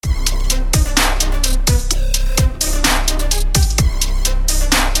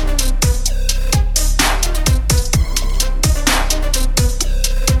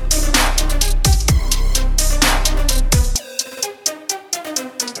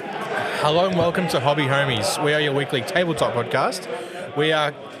Hello and welcome to Hobby Homies. We are your weekly tabletop podcast. We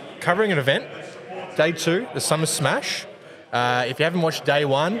are covering an event, day 2, the Summer Smash. If you haven't watched day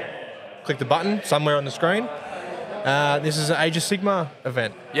 1, click the button somewhere on the screen. This is an Age of Sigmar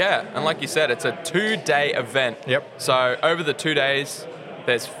event. Yeah, and like you said, it's a 2-day event. Yep. So over the 2 days,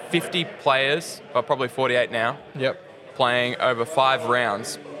 there's 50 players, or probably 48 now, playing over 5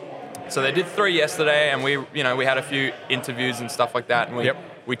 rounds. So they did 3 yesterday, and we had a few interviews and stuff like that, and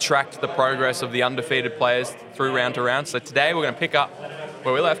we tracked the progress of the undefeated players through round to round. So today we're going to pick up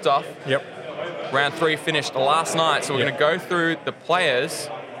where we left off. Round 3 finished last night, so we're going to go through the players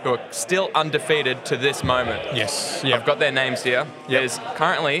who are still undefeated to this moment. Yes. I've got their names here. There's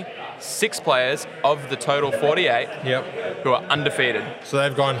currently 6 players of the total 48 who are undefeated. So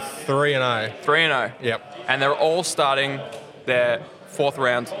they've gone 3-0. 3-0. Yep. And they're all starting their 4th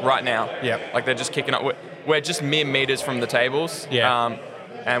round right now. Yep. Like they're just kicking up. We're just mere meters from the tables.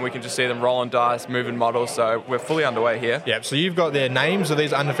 And we can just see them rolling dice, moving models. So we're fully underway here. Yep. So you've got their names of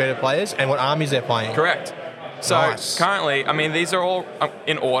these undefeated players and what armies they're playing. Correct. So currently, I mean, these are all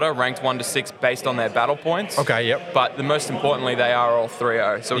in order, ranked 1 to 6 based on their battle points. Okay, yep. But the most importantly, they are all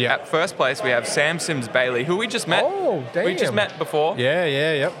 3-0. So at first place, we have Sam Sims Bailey, who we just met. Oh, damn. We just met before.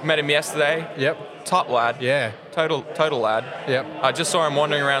 Yep. Met him yesterday. Yep. Top lad. Yeah. Total lad. Yep. I just saw him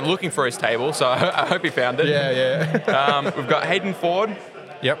wandering around looking for his table, so I hope he found it. Yeah. We've got Hayden Ford.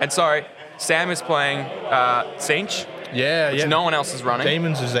 Yep. And sorry, Sam is playing Cinch. Yeah. No one else is running.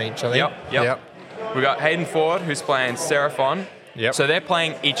 Demons of Zinch, I think. Yep. We've got Hayden Ford, who's playing Seraphon. Yep. So they're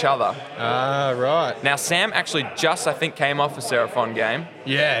playing each other. Right. Now, Sam actually just, I think, came off a Seraphon game.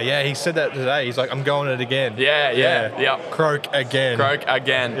 Yeah. He said that today. He's like, I'm going it again. Yeah. Croak again.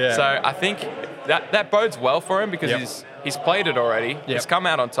 Yeah. So I think that bodes well for him because he's played it already. He's come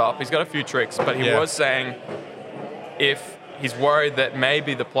out on top. He's got a few tricks, but he was saying if he's worried that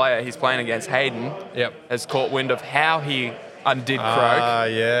maybe the player he's playing against, Hayden, has caught wind of how he undid Croak.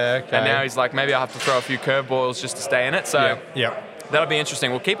 Okay. And now he's like, maybe I'll have to throw a few curveballs just to stay in it. So that'll be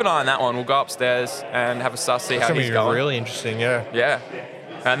interesting. We'll keep an eye on that one. We'll go upstairs and have a suss, see how he's going. Really interesting, yeah.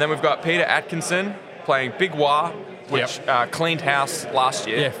 And then we've got Peter Atkinson playing Big Wah, which cleaned house last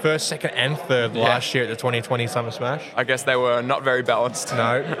year. Yeah, 1st, 2nd, and 3rd last year at the 2020 Summer Smash. I guess they were not very balanced.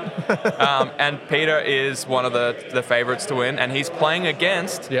 No. And Peter is one of the favourites to win, and he's playing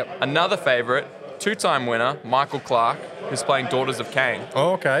against another favourite, 2-time winner, Michael Clark, who's playing Daughters of Cain.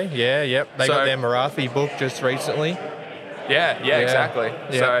 Oh, okay. Yeah. They got their Marathi book just recently. Yeah, exactly.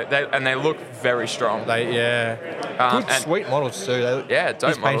 So they look very strong. Good, sweet models too. Dope models.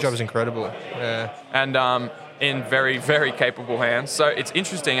 His paint job is incredible. Yeah. And in very, very capable hands. So it's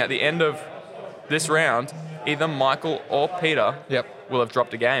interesting, at the end of this round, either Michael or Peter will have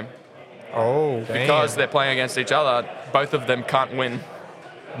dropped a game. Oh, damn. Because they're playing against each other, both of them can't win.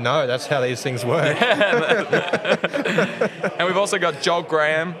 No, that's how these things work. And we've also got Joel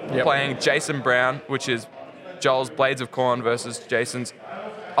Graham playing Jason Brown, which is Joel's Blades of Corn versus Jason's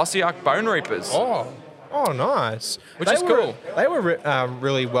Ossiarch Bone Reapers. Oh, nice. Which is cool. They were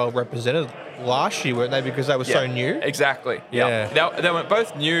really well represented last year, weren't they? Because they were so new. Exactly. Yeah. They were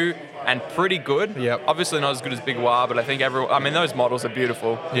both new and pretty good. Obviously not as good as Big Wah, but I think those models are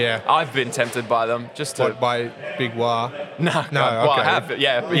beautiful. Yeah. I've been tempted by them. By Big Wah? No. Okay. Well, I have.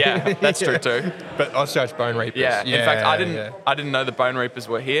 Yeah. That's true too. But Ossiarch Bone Reapers. Yeah. In fact, I didn't know the Bone Reapers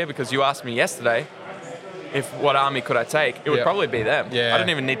were here because you asked me yesterday what army could I take. It would probably be them. Yeah. I don't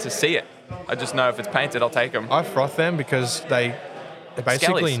even need to see it. I just know if it's painted, I'll take them. I froth them because they're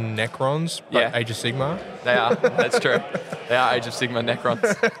basically Skellies. Necrons, but Age of Sigmar. They are. That's true. They are Age of Sigmar Necrons.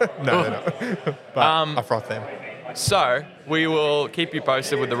 No, they're not. But I froth them. So we will keep you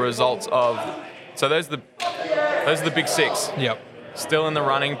posted with the results of. So those are the big 6. Yep. Still in the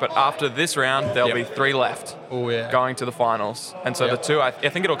running, but after this round, there'll be 3 left. Oh, yeah. Going to the finals. And so the 2, I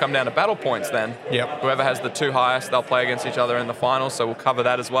think it'll come down to battle points then. Yep. Whoever has the 2 highest, they'll play against each other in the finals, so we'll cover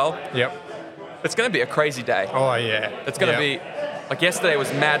that as well. Yep. It's going to be a crazy day. Oh, yeah. It's going to be, like yesterday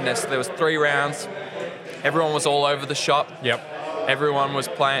was madness. There was 3 rounds. Everyone was all over the shop. Yep. Everyone was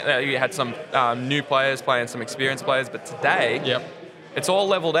playing. You had some new players playing, some experienced players, but today, it's all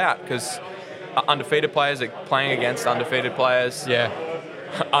leveled out because undefeated players are playing against undefeated players. Yeah.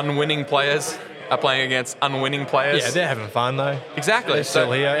 Unwinning players are playing against unwinning players. Yeah, they're having fun though. Exactly. They're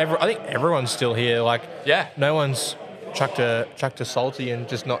still here. I think everyone's still here. Like, no one's chucked a salty and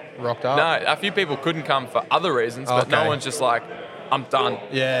just not rocked up. No, a few people couldn't come for other reasons, but no one's just like, I'm done.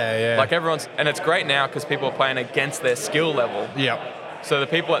 Yeah. Like everyone's, and it's great now because people are playing against their skill level. Yep. So the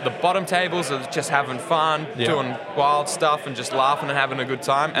people at the bottom tables are just having fun, doing wild stuff and just laughing and having a good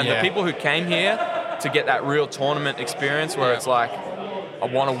time. And the people who came here to get that real tournament experience where it's like, I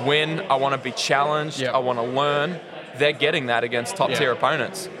want to win. I want to be challenged. Yep. I want to learn. They're getting that against top-tier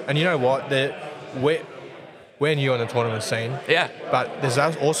opponents. And you know what? We're new on the tournament scene. Yeah. But there's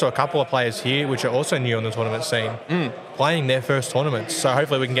also a couple of players here which are also new on the tournament scene, playing their first tournaments. So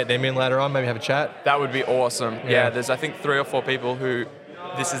hopefully we can get them in later on, maybe have a chat. That would be awesome. Yeah, there's, I think, 3 or 4 people who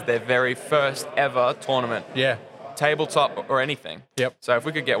this is their very first ever tournament. Yeah. Tabletop or anything. Yep. So if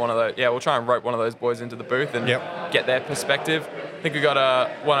we could get one of those, we'll try and rope one of those boys into the booth and get their perspective. I think we got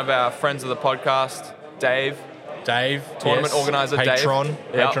one of our friends of the podcast, Dave, tournament organizer, Patron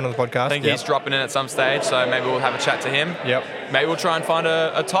Dave. Patron of the podcast. I think he's dropping in at some stage, so maybe we'll have a chat to him. Yep. Maybe we'll try and find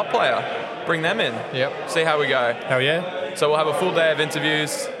a top player, bring them in. Yep. See how we go. Hell yeah. So we'll have a full day of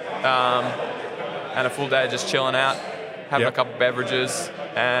interviews and a full day of just chilling out, having a couple of beverages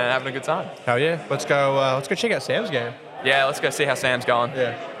and having a good time. Hell yeah. Let's go check out Sam's game. Yeah, let's go see how Sam's going.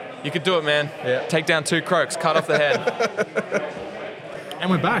 Yeah. You could do it, man. Yeah. Take down 2 croaks, cut off the head.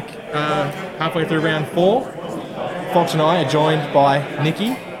 And we're back. Halfway through round 4. Fox and I are joined by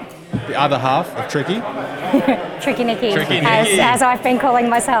Nikki, the other half of Tricky. Tricky Nikki, Tricky Nikki. as I've been calling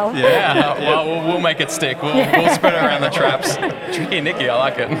myself. Yeah, well, we'll make it stick. We'll spread around the traps. Tricky Nikki, I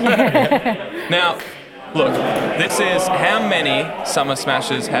like it. Now, look, this is how many Summer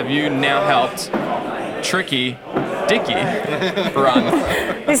Smashers have you now helped Tricky Dicky run?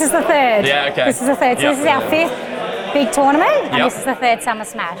 This is the third. Yeah, okay. This is the third. So Yep. this is our 5th big tournament, and this is the 3rd Summer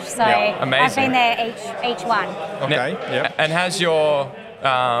Smash. So Amazing. I've been there each one. Okay. Yep. And has your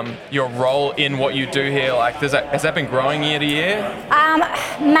role in what you do here, like, has that been growing year to year?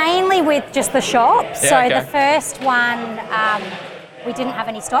 Mainly with just the shop. Yeah, So okay. the first one, we didn't have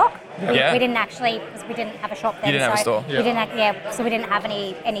any stock. We Yeah. didn't actually, because we didn't have a shop then. You didn't have a store. We didn't so we didn't have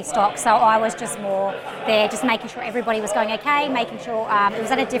any stock. So I was just more there, just making sure everybody was going okay, making sure it was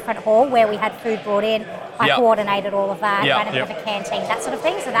at a different hall where we had food brought in. I coordinated all of that, ran a bit of a canteen, that sort of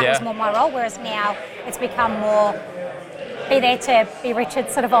thing. So that was more my role. Whereas now it's become more be there to be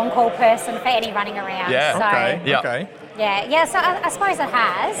Richard's sort of on-call person for any running around. Yeah. So, Okay. Yeah. Okay. Yeah. So I suppose it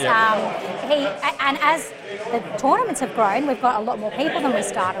has. And as the tournaments have grown, we've got a lot more people than we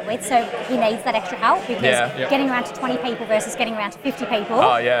started with. So he needs that extra help because getting around to 20 people versus getting around to 50 people.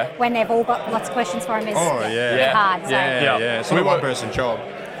 When they've all got lots of questions for him is a bit hard. So. Yeah. It's not a one-person job.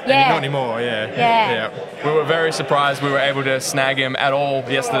 Yeah. Not anymore. Yeah. We were very surprised we were able to snag him at all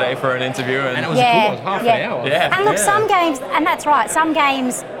yesterday for an interview. And it was cool. It was half an hour. Yeah. And look, some games, and that's right, some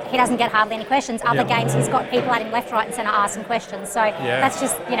games he doesn't get hardly any questions. Other games he's got people at him left, right and centre asking questions. So that's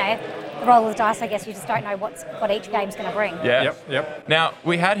just, the roll of the dice, I guess. You just don't know what each game's going to bring. Yeah. Yep. Now,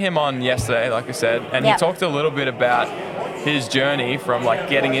 we had him on yesterday, like I said, and he talked a little bit about his journey from like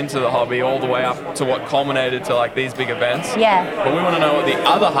getting into the hobby all the way up to what culminated to like these big events. Yeah. But we want to know what the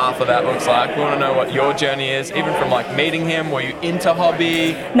other half of that looks like. We want to know what your journey is, even from like meeting him. Were you into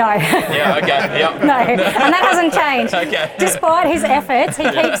hobby? No. Yeah, okay, yep. No, and that hasn't changed. Okay. Despite his efforts, he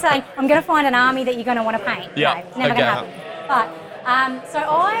keeps saying, I'm going to find an army that you're going to want to paint. Yeah. No, it's never going to happen. But, so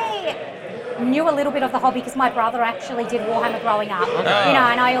I knew a little bit of the hobby because my brother actually did Warhammer growing up. Okay.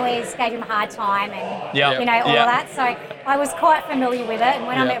 And I always gave him a hard time and, all of that. So I was quite familiar with it. And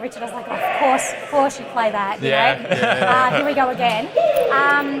when I met Richard, I was like, of course you play that, you know? Here we go again.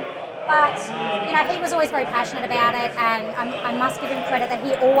 But, he was always very passionate about it, and I must give him credit that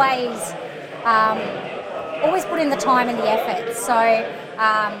he always put in the time and the effort. So,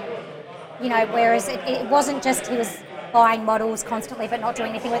 whereas it wasn't just he was buying models constantly but not doing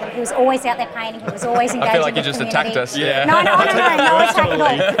anything with them. He was always out there painting. He was always engaging. I feel like you with just community. attacked us. Yeah. No attack at all.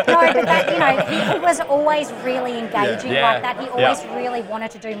 No, but that, he was always really engaging like that. He always really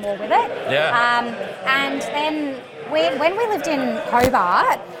wanted to do more with it. Yeah. And then when we lived in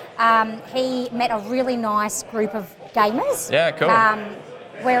Hobart, he met a really nice group of gamers. Yeah, cool.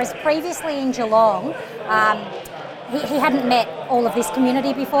 Whereas previously in Geelong, he hadn't met all of this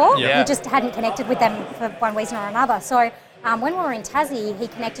community before. Yeah. He just hadn't connected with them for one reason or another. So when we were in Tassie, he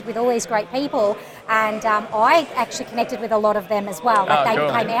connected with all these great people, and I actually connected with a lot of them as well. Like they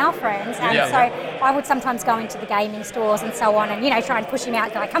became our friends, and so I would sometimes go into the gaming stores and so on, and try and push him out,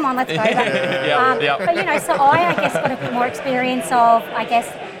 and go like, "Come on, let's go." But so I guess got a bit more experience of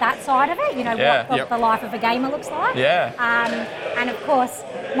that side of it. What the life of a gamer looks like. Yeah. And of course,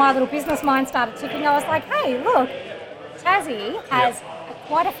 my little business mind started ticking. I was like, "Hey, look, Tassie has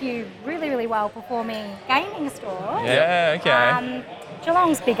quite a few really, really well-performing gaming stores. Yeah, okay.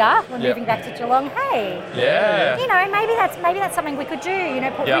 Geelong's bigger. We're moving back to Geelong. Hey, maybe that's something we could do.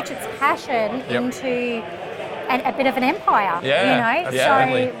 Put Richard's passion into a bit of an empire. So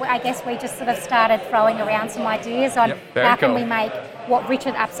I guess we just sort of started throwing around some ideas on how can we make what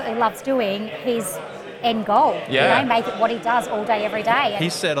Richard absolutely loves doing his end goal. Make it what he does all day, every day. He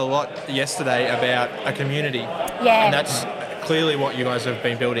said a lot yesterday about a community. Yeah. And that's clearly what you guys have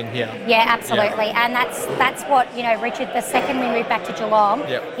been building here. Yeah, absolutely. Yeah. And that's what, Richard, the second we moved back to Geelong,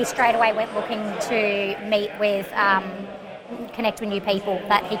 he straight away went looking to meet with, connect with new people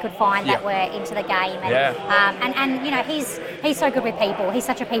that he could find that were into the game. And he's so good with people. He's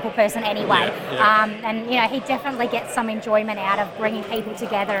such a people person anyway. And he definitely gets some enjoyment out of bringing people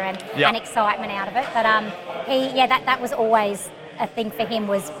together and excitement out of it. But that was always a thing for him,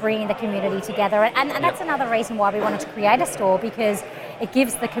 was bringing the community together. And that's another reason why we wanted to create a store, because it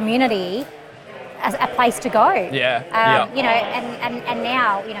gives the community a place to go. And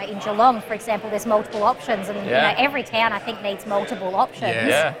now, in Geelong, for example, there's multiple options, and every town I think needs multiple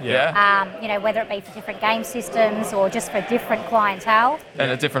options. Whether it be for different game systems or just for different clientele.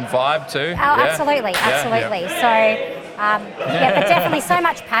 And a different vibe too. Absolutely. So but definitely so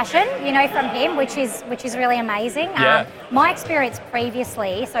much passion, from him, which is really amazing. My experience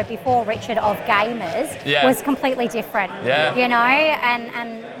previously, so before Richard, of gamers was completely different.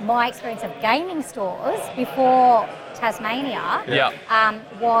 And my experience of gaming stores before Tasmania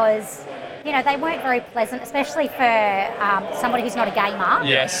was, they weren't very pleasant, especially for somebody who's not a gamer.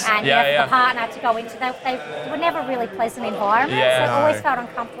 Yes. And the partner to go into, they were never really pleasant environments. It always felt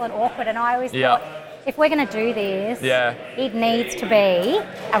uncomfortable and awkward, and I always thought, if we're going to do this, it needs to be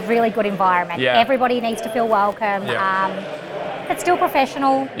a really good environment. Everybody needs to feel welcome. But still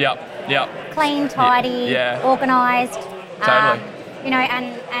professional. Clean, tidy, organised. Totally.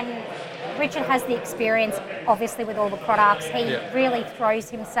 And Richard has the experience, obviously, with all the products. He really throws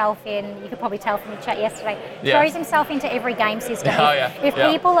himself in. You could probably tell from the chat yesterday. Throws himself into every game system. If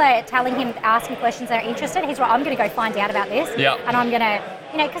people are telling him, asking questions, they're interested, he's right. I'm going to go find out about this, and I'm going to,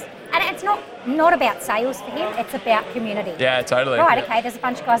 because. And it's not about sales for him, it's about community. Yeah, totally. Right, okay, there's a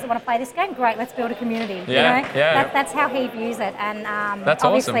bunch of guys that want to play this game. Great, let's build a community. That's how he views it. And that's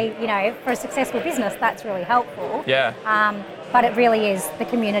obviously, awesome. For a successful business, that's really helpful. Yeah. But it really is, the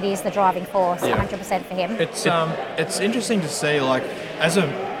community is the driving force, 100% for him. It's interesting to see, like, as a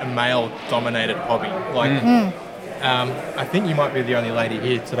male-dominated hobby, like... I think you might be the only lady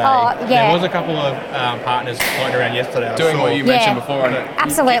here today. There was a couple of partners floating around yesterday. Doing what you mentioned before.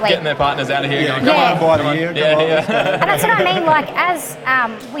 Absolutely. Getting their partners out of here. Going, come on, by the year. And that's what I mean. Like, as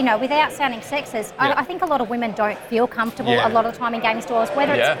without sounding sexist, I think a lot of women don't feel comfortable a lot of the time in gaming stores,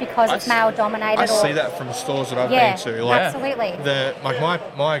 whether it's because it's male dominated. I see that from stores that I've been to. Like, absolutely.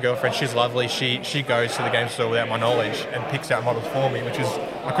 My girlfriend, she's lovely. She goes to the game store without my knowledge and picks out models for me, which is,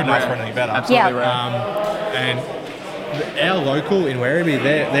 I couldn't ask for anything better. Absolutely right. And our local in Werribee,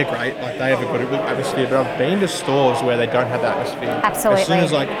 they're great. Like, they have a good atmosphere. But I've been to stores where they don't have that atmosphere. Absolutely. As soon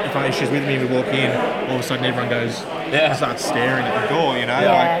as she's with me, we walk in. All of a sudden, everyone starts staring at the door.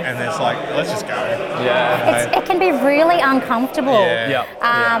 and it's like, let's just go. It can be really uncomfortable.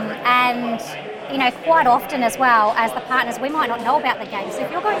 And quite often as well, as the partners, we might not know about the game. So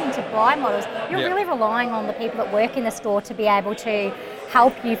if you're going in to buy models, you're really relying on the people that work in the store to be able to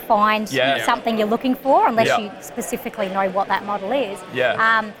help you find something you're looking for, unless you specifically know what that model is.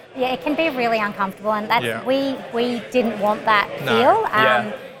 It can be really uncomfortable, and that's we didn't want that feel.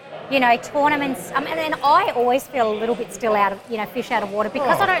 Tournaments, and I always feel a little bit still out of, fish out of water,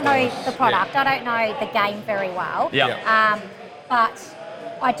 because I don't know the product, I don't know the game very well. But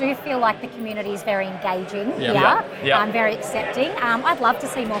I do feel like the community is very engaging here. Very accepting. I'd love to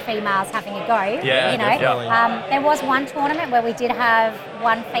see more females having a go. There was one tournament where we did have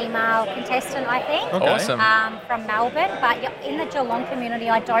one female contestant, I think. Okay. Awesome. From Melbourne, but in the Geelong community,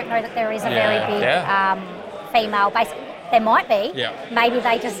 I don't know that there is a very big female base. There might be. Maybe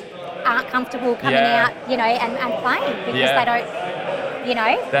they just aren't comfortable coming out, and playing because they don't. They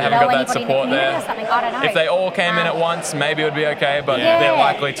haven't got that support there. Or something. I don't know. If they all came in at once, maybe it would be okay, but they're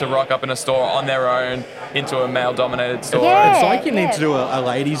likely to rock up in a store on their own into a male-dominated store. It's like you need to do a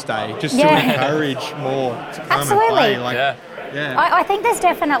ladies' day just to encourage more to come and play. I think there's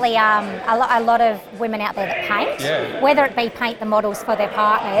definitely a lot of women out there that paint, whether it be paint the models for their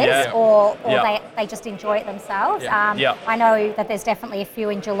partners or they just enjoy it themselves. I know that there's definitely a few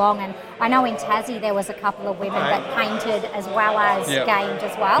in Geelong, and I know in Tassie there was a couple of women that painted as well as gamed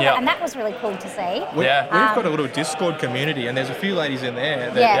as well, and that was really cool to see. We've got a little Discord community, and there's a few ladies in there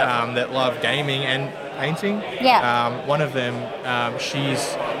that love gaming and painting. One of them,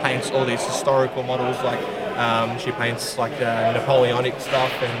 she's paints all these historical models, like she paints like Napoleonic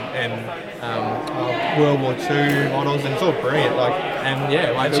stuff and World War II models, and it's all brilliant.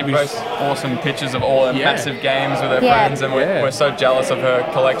 And she posts awesome pictures of all her massive games with her friends, and we're so jealous of her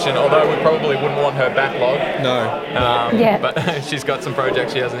collection. Although we probably wouldn't want her backlog. No. But she's got some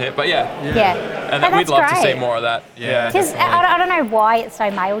projects she hasn't hit. But and we'd love to see more of that. Because I don't know why it's so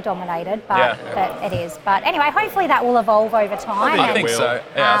male dominated, but it is. But anyway, hopefully that will evolve over time. I think so.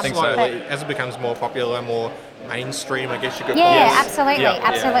 Yeah, I think so. As it becomes more popular and more mainstream, I guess you could call it.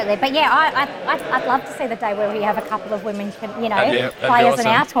 Absolutely. But I'd love to see the day where we have a couple of women, players in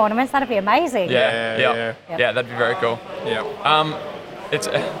our tournaments. That'd be amazing. Yeah, that'd be very cool. Yeah.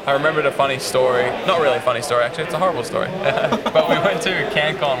 I remembered a funny story. Not really a funny story, actually. It's a horrible story. But we went to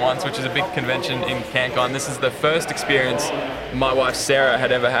CanCon once, which is a big convention in CanCon. This is the first experience my wife Sarah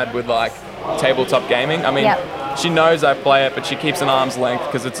had ever had with tabletop gaming. I mean, she knows I play it, but she keeps an arm's length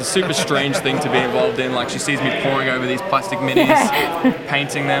because it's a super strange thing to be involved in. Like, she sees me poring over these plastic minis,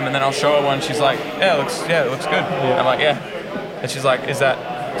 painting them, and then I'll show her one. She's like, it looks good. I'm like, and she's like, is that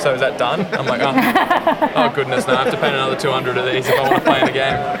done? I'm like, oh goodness, no, I have to paint another 200 of these if I want to play in a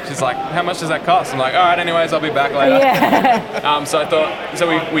game. She's like, how much does that cost? I'm like, all right, anyways, I'll be back later. So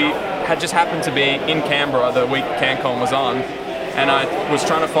we had just happened to be in Canberra the week CanCon was on, and I was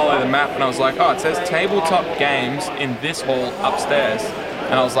trying to follow the map, and I was like, it says tabletop games in this hall upstairs.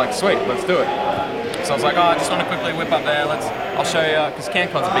 And I was like, sweet, let's do it. So I was like, I just want to quickly whip up there, I'll show you, because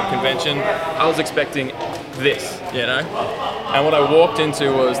CanCon's a big convention. I was expecting this, And what I walked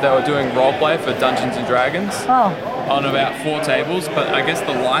into was they were doing roleplay for Dungeons & Dragons on about 4 tables, but I guess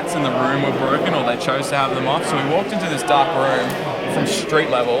the lights in the room were broken, or they chose to have them off. So we walked into this dark room from street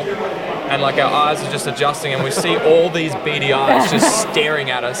level, and our eyes are just adjusting, and we see all these beady eyes just staring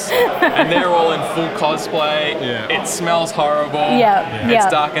at us, and they're all in full cosplay. It smells horrible. It's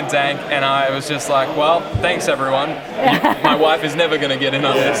dark and dank, and I was just like, well, thanks everyone. My wife is never going to get in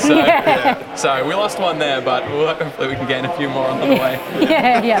on this. So we lost one there, but hopefully we can gain a few more on the way.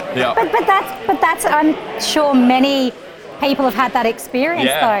 But that's I'm sure many people have had that experience,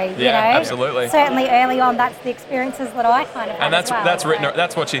 though. Absolutely. Certainly early on, that's the experiences that I kind of had. And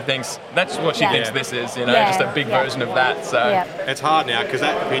that's what she thinks. That's what she thinks this is. Just a big version of that. So it's hard now because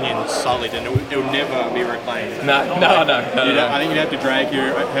that opinion's solid and it will never be reclaimed. No. I think you'd have to drag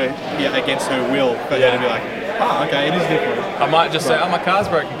her against her will for her to be like, okay, it is different. I might just say, my car's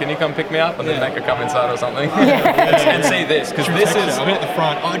broken. Can you come pick me up? And then make her come inside or something. And see this, because this is... I'm at the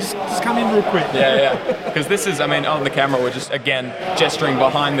front. Just come in real quick. Because this is, on the camera, we're just, again, gesturing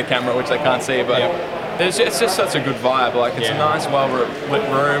behind the camera, which they can't see, but it's just such a good vibe. It's a nice, well-lit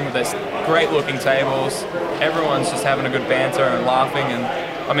room. There's great-looking tables. Everyone's just having a good banter and laughing,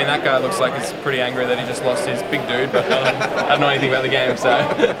 and that guy looks like he's pretty angry that he just lost his big dude, but I don't know anything about the game, so...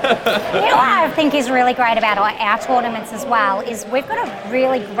 What I think is really great about our tournaments as well is we've got a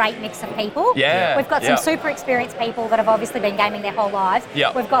really great mix of people. We've got some super experienced people that have obviously been gaming their whole lives.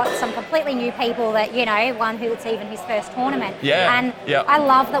 We've got some completely new people that, one who it's even his first tournament. And I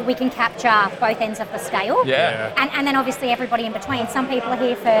love that we can capture both ends of the scale. And then obviously everybody in between. Some people are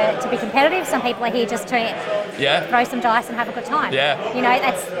here to be competitive, some people are here just to throw some dice and have a good time.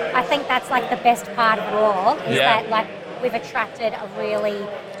 I think that's the best part of it all is that we've attracted a really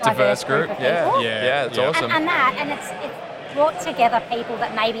diverse group of people. It's awesome. And it's brought together people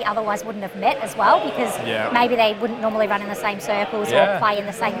that maybe otherwise wouldn't have met as well because maybe they wouldn't normally run in the same circles or play in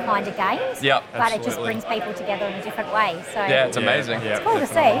the same kind of games. But it just brings people together in a different way. So it's amazing. It's cool to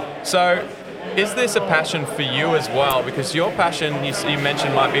see. So is this a passion for you as well? Because your passion, you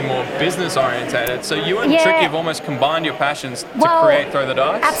mentioned, might be more business orientated. So you and Tricky have almost combined your passions to create Throw the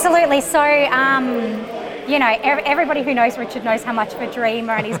Dice? Absolutely. So, everybody who knows Richard knows how much of a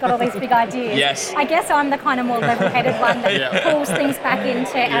dreamer and he's got all these big ideas. I guess I'm the kind of more level-headed one that pulls things back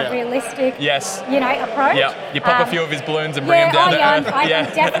into a realistic, approach. You pop a few of his balloons and bring them down to earth. I'm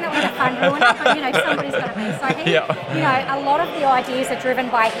definitely the fun ruiner, but somebody's got to be. So he, a lot of the ideas are driven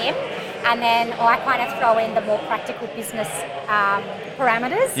by him. And then I kind of throw in the more practical business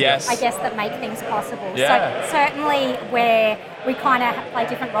parameters, I guess, that make things possible. So certainly where we kind of play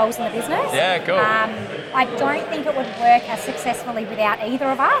different roles in the business. Cool. I don't think it would work as successfully without either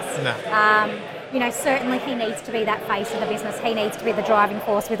of us. No. Certainly he needs to be that face of the business. He needs to be the driving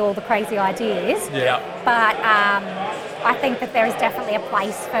force with all the crazy ideas. But I think that there is definitely a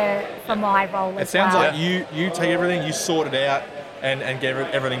place for my role as well. It sounds like you take everything, you sort it out, and get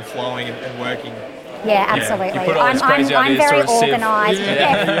everything flowing and working. Yeah, absolutely. You put all these crazy I'm ideas very to a sieve. organised.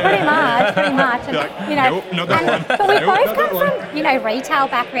 Pretty much. And, not that one. But we both come from, retail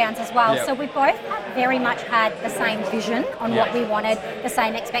backgrounds as well. So we both very much had the same vision on what we wanted, the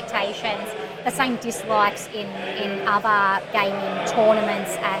same expectations. the same dislikes in other gaming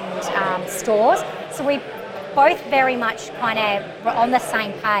tournaments and stores. So we both very much kind of were on the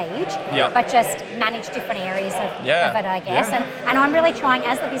same page, but just manage different areas of it, I guess. And I'm really trying,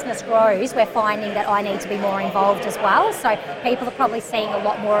 as the business grows, we're finding that I need to be more involved as well. So people are probably seeing a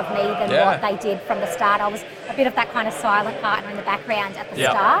lot more of me than what they did from the start. I was a bit of that kind of silent partner in the background at the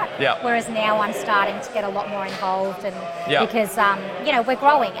start, whereas now I'm starting to get a lot more involved, and because we're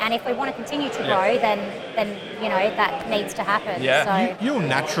growing, and if we want to continue to grow, then that needs to happen. So you'll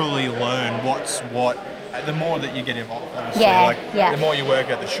naturally learn what's what. The more that you get involved, obviously, the more you work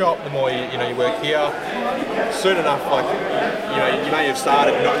at the shop, the more you work here. Soon enough, you may have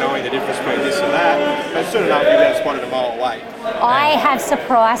started not knowing the difference between this and that, but soon enough you'll be able to spot it a mile away. I have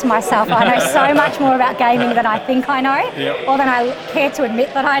surprised myself. I know so much more about gaming than I think I know, or than I care to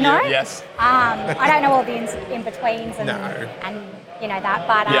admit that I know. Yes. I don't know all the in-betweens and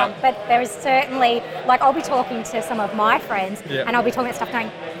but there is certainly, I'll be talking to some of my friends and I'll be talking about stuff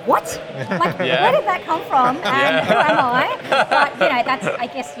going, what? Where did that come from? And who am I? But, that's, I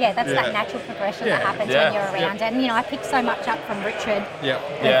guess, that's that natural progression that happens when you're around. And, I pick so much up from Richard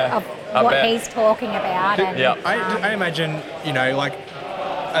of what he's talking about. And, I imagine,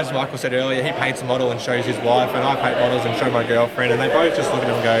 as Michael said earlier, he paints a model and shows his wife, and I paint models and show my girlfriend, and they both just look at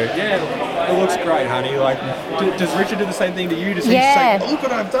him and go, it looks great, honey. Does Richard do the same thing to you? Does he say, look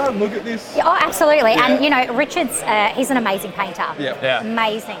what I've done, look at this? Oh, absolutely. And, Richard's, he's an amazing painter.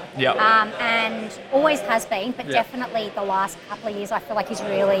 Amazing. And always has been, but definitely the last couple of years, I feel like he's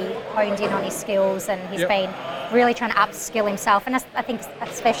really honed in on his skills, and he's been really trying to upskill himself. And I think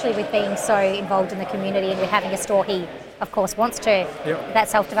especially with being so involved in the community and with having a store, he of course wants to that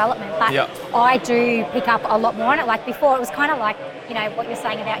self-development, but I do pick up a lot more on it. Like before, it was kind of like, what you're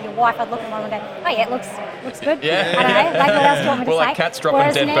saying about your wife. I'd look at them and go, oh yeah, it looks good. I don't know, what else do you want me to say? Like cats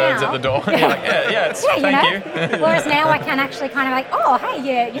dropping dead birds at the door. You're like, thank you. Whereas now I can actually kind of oh,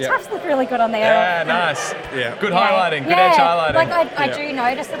 hey, your tufts look really good on there. Yeah, nice. Good highlighting, good edge highlighting. I do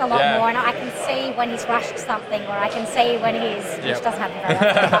notice it a lot more, and I can see when he's rushed something, or I can see when he's, which doesn't happen very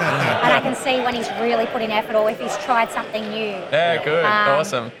often, and I can see when he's really put in effort, or if he's tried something new. Yeah, good,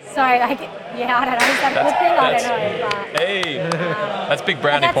 awesome. So, I don't know, is that a good thing? I don't know. But, hey, that's big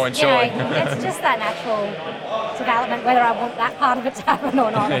brownie point, surely. It's just that natural development, whether I want that part of it to happen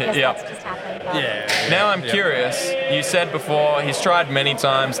or not. I guess that's just happened. But. Now I'm curious, you said before he's tried many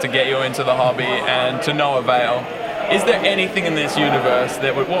times to get you into the hobby and to no avail. Is there anything in this universe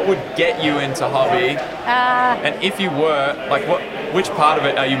that what would get you into hobby? And if you were, which part of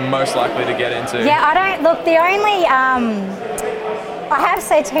it are you most likely to get into? The only, I have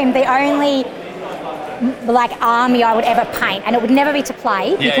said to him, the only army I would ever paint, and it would never be to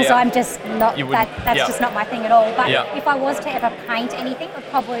play because I'm just not, that's just not my thing at all. But if I was to ever paint anything, it would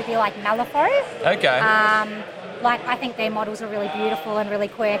probably be like Malifaux. Okay. I think their models are really beautiful and really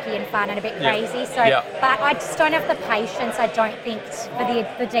quirky and fun and a bit crazy. So, but I just don't have the patience, I don't think, for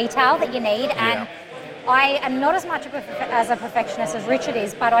the detail that you need. And I am not as much as a perfectionist as Richard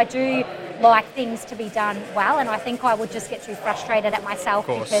is, but I do like things to be done well, and I think I would just get too frustrated at myself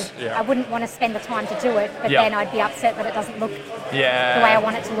because I wouldn't want to spend the time to do it, but then I'd be upset that it doesn't look the way I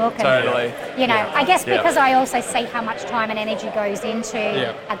want it to look. And, I guess because I also see how much time and energy goes into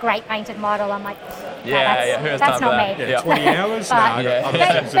a great painted model, I'm like, that's not me. 20 hours? but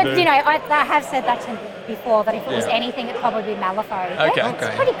I have said that to him before, that if it was anything, it'd probably be Malifaux.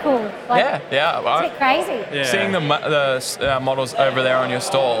 It's pretty cool. It's a bit crazy. Seeing the models over there on your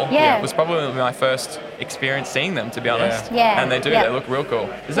stall was probably my first experience seeing them, to be honest. And they they look real cool.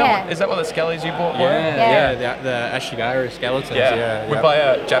 Is that what the skellies you bought were? The Ashigaru skeletons. We play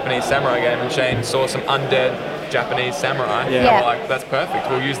a Japanese samurai game, and Shane saw some undead Japanese samurai. And I'm like, that's perfect.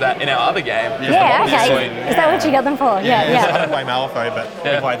 We'll use that in our other game. Is that what you got them for? I don't play Malifaux, but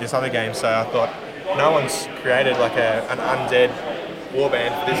we played this other game, so I thought, no one's created an undead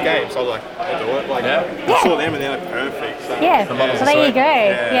warband for this game, so I was like, I'll do it. I saw them and they're perfect. So so there you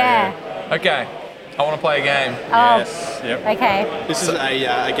go. Okay, I want to play a game. Okay. This is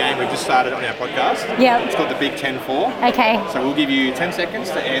a game we've just started on our podcast. It's called the Big 10-4. Okay. So we'll give you 10 seconds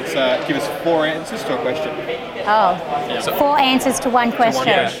to give us 4 answers to a question. So 4 answers to one question.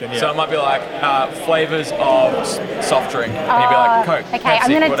 So it might be like flavors of soft drink. And you'd be like, Coke, okay,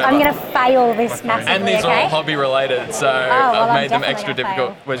 Pepsi, I'm gonna fail this massively. And these are all hobby related, so I've made them extra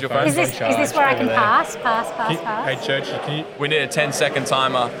difficult. Where's your phone? Is this where I can pass? Hey, Church, we need a 10-second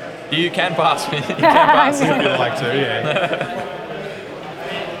timer. You can pass me. You can pass me. You'd like to,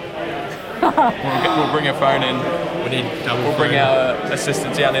 We'll bring a phone in. We need double We'll bring our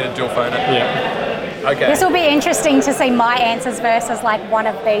assistants. I need a dual phone in. Okay. This will be interesting to see my answers versus like one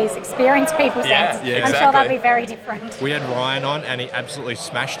of these experienced people's answers. Yeah, I'm sure that'll be very different. We had Ryan on, and he absolutely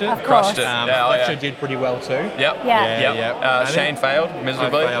smashed it. Of course. Crushed it. Fletcher did pretty well too. Yep. Yeah. Shane failed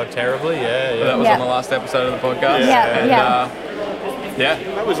miserably. I failed terribly. Yeah. That was on the last episode of the podcast. Yeah.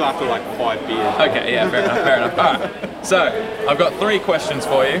 That was after like 5 beers. Okay, yeah, fair enough. All right. So, I've got 3 questions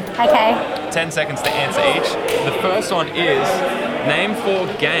for you. Okay. 10 seconds to answer each. The first one is, name 4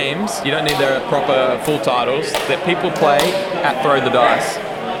 games, you don't need their proper full titles, that people play at Throw the Dice.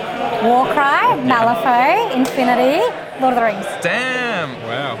 Warcry, Malifaux, Infinity, Lord of the Rings. Damn!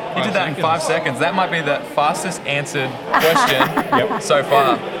 Wow. You did that in 5 seconds. That might be the fastest answered question so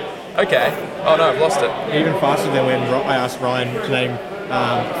far. Okay. Oh no, I've lost it. Even faster than when I asked Ryan to name 4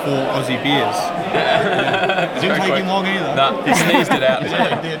 Aussie beers. Didn't take him long either. No, he sneezed it out.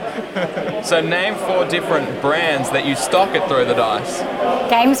 Yeah, he did. So name 4 different brands that you stock at Throw the Dice.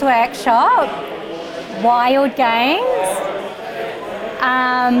 Games Workshop, Wild Games,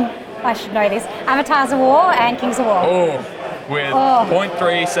 I should know this, Avatars of War and Kings of War. Oh, with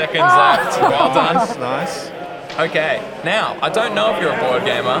 0.3 seconds left. Well done. Nice. Okay, now, I don't know if you're a board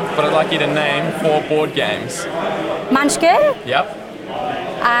gamer, but I'd like you to name 4 board games. Munchkin. Yep.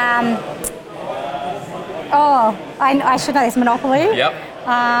 I should know this, Monopoly. Yep.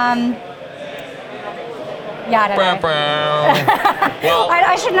 Yeah, I don't know. Well,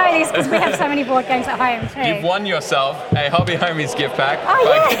 I should know this because we have so many board games at home too. you've won yourself a Hobby Homies gift pack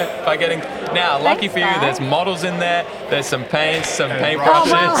by getting. Now, lucky Thanks, for you, guys. there's models in there. There's some paints, some paintbrushes.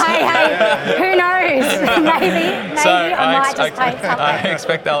 Oh well, hey, who knows? maybe So I might just paint something. I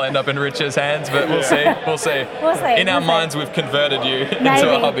expect they'll end up in Rich's hands, but we'll see. We'll see. In our We'll see. minds, we've converted you into Maybe.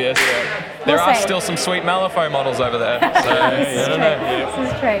 a hobbyist. There We'll are see. still some sweet Malifaux models over there. So, I This is don't true. know.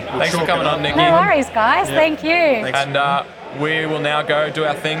 This is true. Thanks for coming on, Nikki. No worries, guys. Thank you. And we will now go do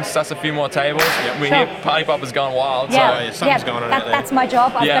our thing, suss a few more tables. We Sure. hear Party Popper's gone wild. Yeah, something's going on out there. That's my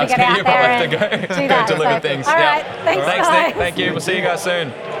job. I've Yeah, got to get out you there probably and have to go, do that. deliver So- things. All right, thanks, Thanks, guys. Nick. Thank you. We'll see you guys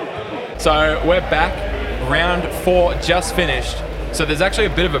soon. So we're back. Round 4 just finished. So there's actually a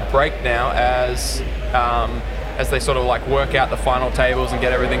bit of a break now as they sort of like work out the final tables and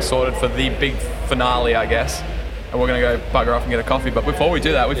get everything sorted for the big finale, I guess. And we're gonna go bugger off and get a coffee. But before we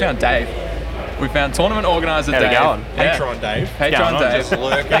do that, we found Dave. We found tournament organizer Dave. going? Yeah. Patron Dave. Patron on? Dave. Just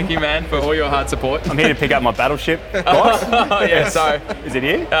lurking. Thank you, man, for all your hard support. I'm here to pick up my battleship. Oh, yeah, so Is it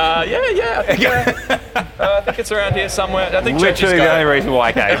here? yeah. I think it's around here somewhere. I think Churchy's Literally got the it. only reason why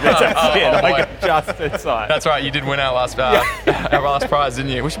I came. That's it. boy. I got just inside. That's right. You did win our last prize,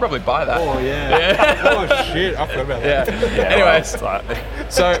 didn't you? We should probably buy that. Oh yeah. Oh shit! I forgot about that. Yeah. Anyways, Well, it's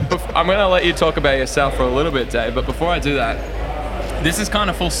like- so I'm going to let you talk about yourself for a little bit, Dave. But before I do that, this is kind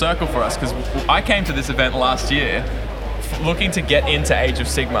of full circle for us because I came to this event last year looking to get into Age of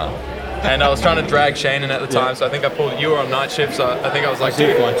Sigmar. And I was trying to drag Shane in at the time, so I think I pulled. You were on night shift, so I think I was like, Did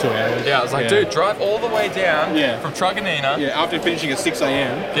dude. fly 2 hours. Yeah, I was like, dude, drive all the way down from Truganina. Yeah, after finishing at 6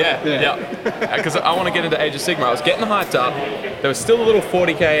 a.m. Yeah. Because I want to get into Age of Sigmar. I was getting hyped up. There was still a little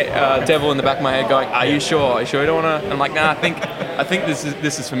 40k devil in the back of my head going, "Are you sure? Are you sure you don't want to?" I'm like, "Nah, I think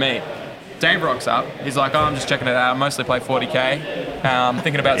this is for me." Dave rocks up. He's like, "Oh, I'm just checking it out. I mostly play 40k.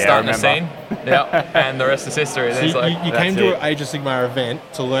 Thinking about starting a scene." Yeah, and the rest is history. So He's like, you came to an Age of Sigmar event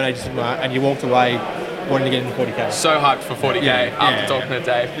to learn Age of Sigmar, and you walked away wanting to get into 40k. so hyped for 40k after talking to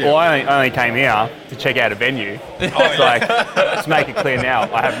Dave. Well, I only came here to check out a venue. It's like, let's make it clear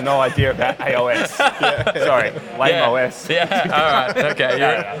now. I have no idea about AOS. Sorry, lame OS. Yeah. All right. Okay.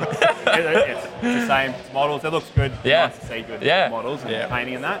 Yeah. It's the same models. It looks good. Yeah. Nice to see good Yeah. models and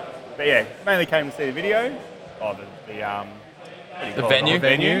painting and that. But yeah, mainly came to see the video. Oh, The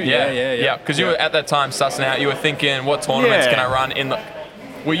venue. Yeah. Because you were at that time sussing out. You were thinking, what tournaments Yeah. can I run in the?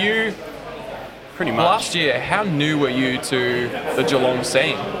 Were you Pretty much. last year? How new were you to the Geelong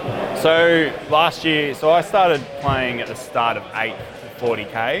scene? So last year, I started playing at the start of 8 to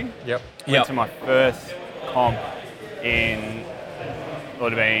 40k. Yep. Went to my first comp in,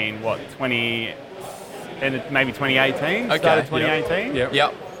 would have been, 2018? Okay. Started 2018.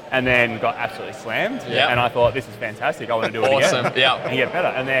 Yep. And then got absolutely slammed. Yep. And I thought, this is fantastic. I want to do it Awesome. again. Yeah. And get better.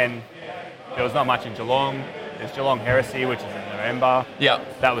 And then there was not much in Geelong. There's Geelong Heresy, which is in November. Yeah.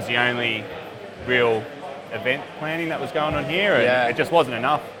 That was the only real event planning that was going on here. And Yeah. it just wasn't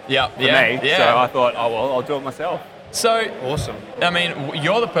enough Yeah. for Yeah. me. Yeah. So I thought, oh, well, I'll do it myself. So, Awesome. I mean,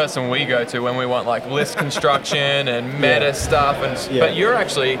 you're the person we go to when we want like list construction and meta stuff, and but you're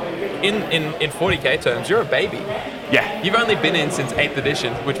actually in 40k terms, you're a baby. Yeah. You've only been in since 8th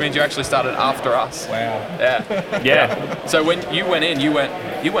edition, which means you actually started after us. Wow. Yeah. Yeah. So when you went in, you went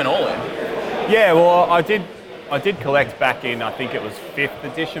all in. Yeah, well, I did I did collect back in, I think it was 5th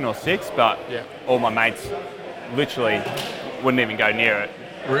edition or 6th, but all my mates literally wouldn't even go near it.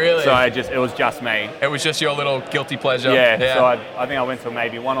 Really? So it was just me. It was just your little guilty pleasure. Yeah. So I think I went to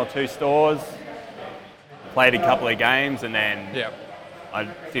maybe 1 or 2 stores, played a couple of games, and then I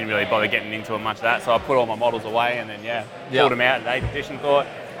didn't really bother getting into much of that. So I put all my models away, and then pulled them out at 8th edition. Thought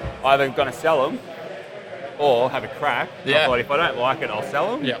either going to sell them or have a crack. I thought if I don't like it, I'll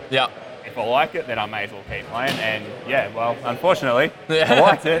sell them. If I like it, then I may as well keep playing. And well, unfortunately, I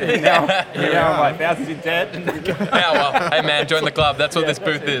liked it. And now I'm like thousands in debt. Hey man, join the club. That's what this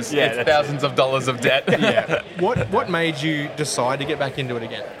booth is. Yeah, it's thousands of dollars of debt. What made you decide to get back into it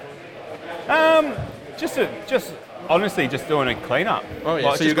again? Just honestly, just doing a clean-up. Oh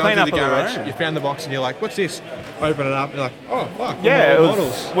yeah, so you're going through the garage, you found the box and you're like, what's this? Open it up and you're like, oh fuck, yeah, it was,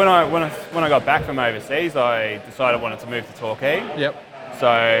 models. When I got back from overseas, I decided I wanted to move to Torquay. Yep.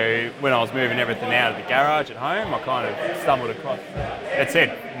 So when I was moving everything out of the garage at home, I kind of stumbled across, it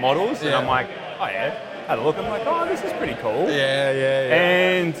said models, and I'm like, oh yeah, had a look, I'm like, oh, this is pretty cool. Yeah.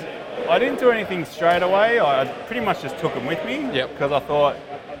 And I didn't do anything straight away, I pretty much just took them with me, because I thought,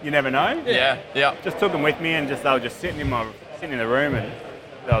 you never know. Yeah. Just took them with me, and they were just sitting in the room, and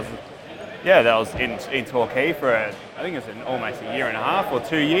that was in Torquay for I think it was almost a year and a half or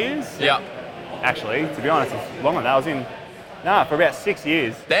 2 years. Yeah. Actually, to be honest, it's longer than that. I was in for about 6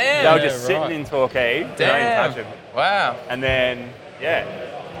 years. Damn. They were just sitting in Torquay. Damn. Don't touch them. Wow. And then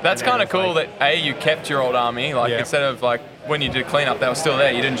that's kind of cool that you kept your old army. Like instead of like when you did cleanup, they were still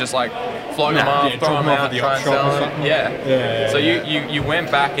there. You didn't just like flog them off, throw them out, try and sell them. Yeah. So you went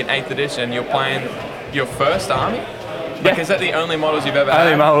back in 8th edition. You're playing your first army. Like, is that the only models you've ever had?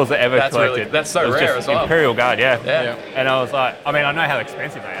 Only models I ever collected. Really, that's so rare as well. Imperial Guard, yeah. And I was like, I mean, I know how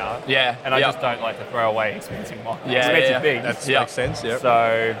expensive they are. Yeah. And I just don't like to throw away expensive things. That makes sense,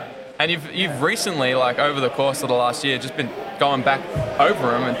 So... And you've recently, like over the course of the last year, just been going back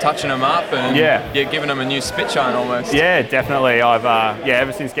over them and touching them up and you're giving them a new spit shine almost. Yeah, definitely. I've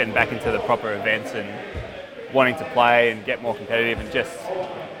ever since getting back into the proper events and wanting to play and get more competitive and just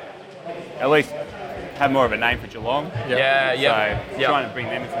at least have more of a name for Geelong. So trying to bring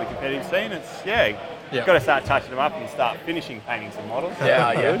them into the competitive scene, you've got to start touching them up and start finishing painting some models.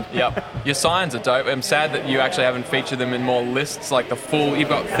 Your signs are dope. I'm sad that you actually haven't featured them in more lists, like the full, you've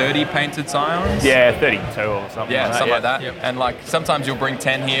got 30 painted scions? Yeah, 32 or something like that. Something like that. And like sometimes you'll bring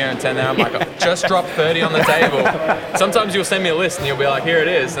 10 here and 10 there. I'm like, I just dropped 30 on the table. Sometimes you'll send me a list and you'll be like, here it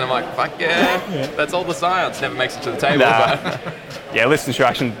is. And I'm like, fuck yeah, that's all the scions. Never makes it to the table. Yeah, list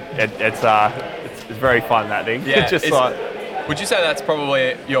construction, it's very fun, that thing. Yeah, would you say that's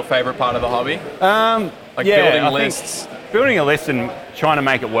probably your favourite part of the hobby? Building lists. Building a list and trying to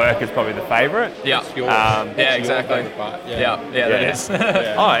make it work is probably the favourite. Yeah. Exactly. That is.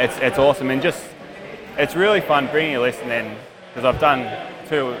 It's awesome, and just it's really fun bringing a list, and then because I've done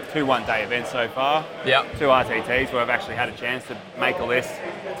two one-day events so far. Yeah. 2 RTTs where I've actually had a chance to make a list,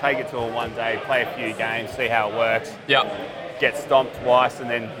 take it to a one day, play a few games, see how it works. Yeah. Get stomped twice and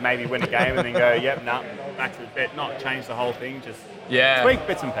then maybe win a game and then go, back to the bet, not change the whole thing, just tweak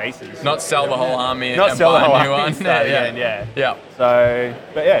bits and pieces. Not sell the whole army and buy a new one. So,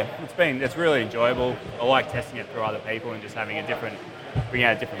 but it's really enjoyable. I like testing it through other people and just having bringing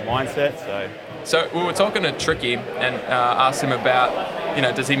out a different mindset. So we were talking to Tricky and asked him about,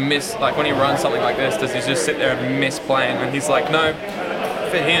 does he miss, like when he runs something like this, does he just sit there and miss playing? And he's like, no,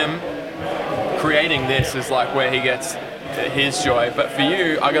 for him, creating this is like where he gets his joy. But for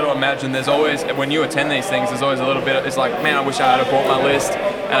you, I got to imagine there's always, when you attend these things, there's always a little bit of, it's like, man, I wish I had brought my list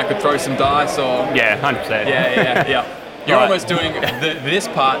and I could throw some dice or... Yeah, 100%. Yeah. You're almost doing this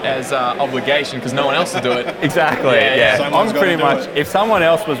part as obligation because no one else will do it. Exactly, I'm pretty much, if someone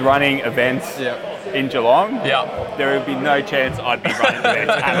else was running events in Geelong, there would be no chance I'd be running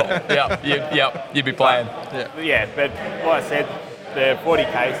events at all. You'd be playing. But like I said, the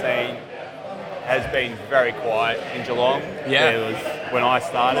 40k scene has been very quiet in Geelong. When I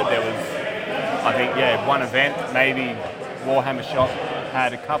started, there was, I think, one event, maybe Warhammer Shop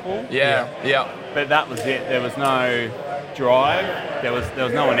had a couple. But that was it. There was no drive. There was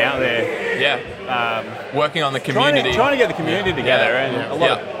no one out there. Working on the community. Trying to get the community together, and a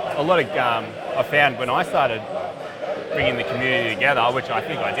lot of I found when I started bringing the community together, which I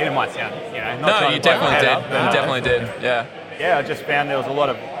think I did. It might sound, not. No, you definitely did. You definitely did. Yeah, I just found there was a lot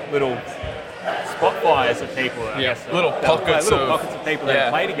of little spot fires of people. I guess, little pockets of people that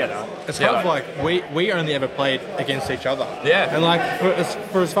play together. It's kind of like we only ever played against each other. And like for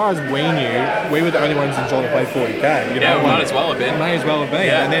as far as we knew, we were the only ones in Geelong to play 40k. Might as well have been.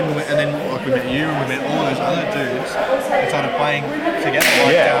 And then like we met you and we met all those other dudes and started playing together.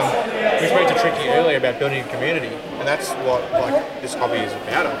 we spoke to Tricky earlier about building a community, and that's what this hobby is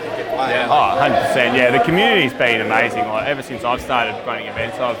about, I think, in a way. Yeah. Oh, 100%. Yeah, the community's been amazing. Like, ever since I've started running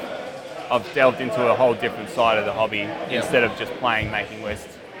events, I've delved into a whole different side of the hobby instead of just playing Making West.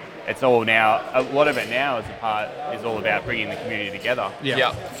 It's all now, a lot of it now is all about bringing the community together.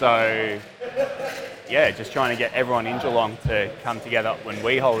 Yeah. So, yeah, just trying to get everyone in Geelong to come together when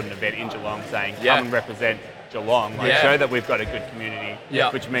we hold an event in Geelong, saying, come and represent Geelong, show that we've got a good community,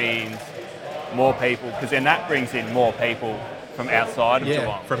 which means more people, because then that brings in more people from outside of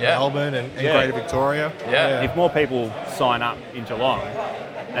Geelong. From Melbourne and Greater Victoria. Yeah. If more people sign up in Geelong,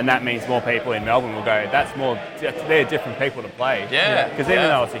 and that means more people in Melbourne will go, they're different people to play. Yeah. Because even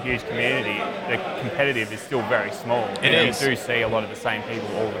though it's a huge community, the competitive is still very small. It is. You do see a lot of the same people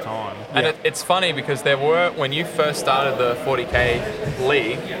all the time. And it's funny because when you first started the 40K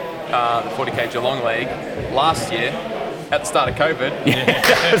league, the 40K Geelong League, last year, at the start of COVID.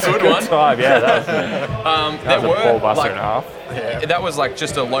 That's a good time. Yeah, that was a ball buster and a half. Yeah. That was like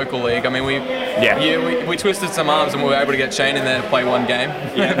just a local league. I mean, we twisted some arms and we were able to get Shane in there to play one game.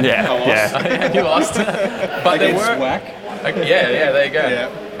 Yeah. You lost. But there were Whack. There you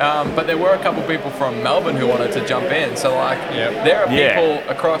go. But there were a couple people from Melbourne who wanted to jump in. So there are people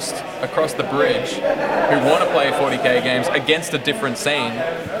across the bridge who want to play 40K games against a different scene.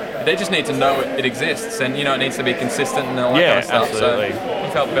 They just need to know it exists, and it needs to be consistent and all that kind of stuff. Absolutely. So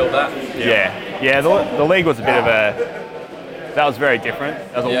we've helped build that. Yeah. The league was a bit of that was very different.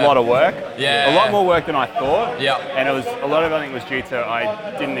 There was a lot of work. Yeah. A lot more work than I thought. Yeah. And it was a lot of, I think, was due to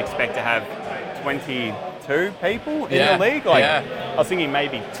I didn't expect to have 22 people in the league. I was thinking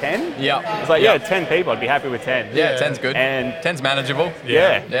maybe 10. Yeah. I was like, 10 people. I'd be happy with 10. Yeah, 10's good. And 10's manageable.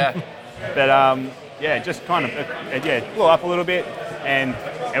 Yeah. But just kind of blew up a little bit, and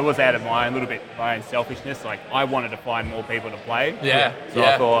it was out of my own selfishness. Like, I wanted to find more people to play. Yeah. So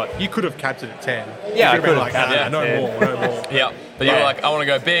I thought you could have capped it at 10. Yeah, I could have like, capped it at no 10. more. Yeah. But you were like, I want to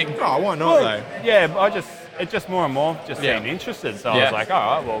go big. Oh, why not though? Yeah, it just more and more seemed interested. So I was like,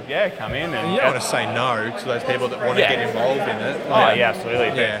 all right, well, come in. And you don't want to say no to those people that want to get involved in it.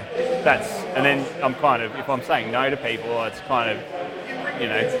 Absolutely. Yeah. And then I'm kind of, if I'm saying no to people, it's kind of,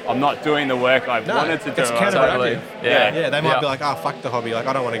 I'm not doing the work I wanted to do. It's counteractive. Yeah, they might be like, fuck the hobby. Like,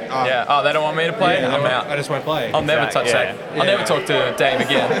 I don't want to. they don't want me to play? I'm out. I just won't play. I'll never touch that. I'll never talk to Dave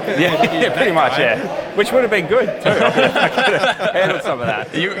again. Yeah, pretty much, Which would have been good, too. I could have handled some of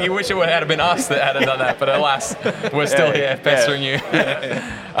that. You wish it would have been us that had done that, but alas, we're still here pestering you.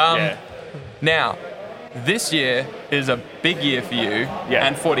 Now, this year is a big year for you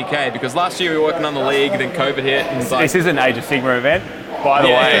and 40K, because last year we were working on the league, then COVID hit. And this is an Age of Sigma event, by the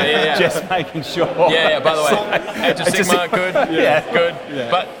way. Just making sure. By the way. Age of Sigma, good. Good. Yeah.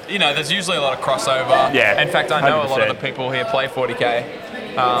 But, there's usually a lot of crossover. Yeah. In fact, I know 100%. a lot of the people here play 40K.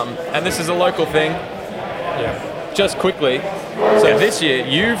 And this is a local thing. Yeah. Just quickly. So this year,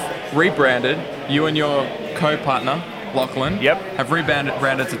 you've rebranded, you and your co-partner, Lachlan, have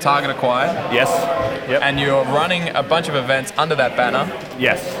rebranded to Target Acquired. Yes. Yep. And you're running a bunch of events under that banner.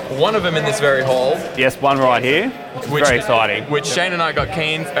 Yes. One of them in this very hall. Yes, one right here. Very exciting. Which Shane and I got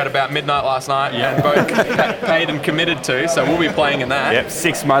keen at about midnight last night and both paid and committed to, so we'll be playing in that. Yep,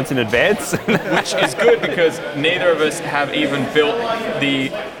 6 months in advance. Which is good because neither of us have even built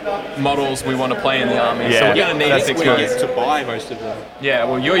the models we want to play in the army. Yeah, so we're going to need 6 months. Yet to buy most of them. Yeah,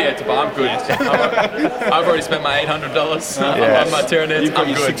 well, you're yet to buy. I'm good. I've already spent my $800 on my Tyranids. You've got I'm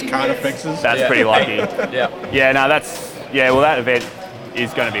your good. 6 card fixes. That's pretty lucky. Yeah, no, well, that event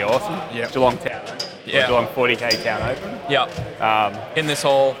is going to be awesome. Yep. Geelong Town. Geelong 40K Town Open. Yeah. In this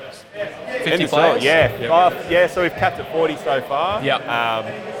hall, 50 players? So we've capped at 40 so far. Yeah.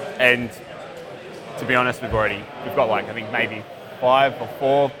 And to be honest, we've got like, I think maybe 5 or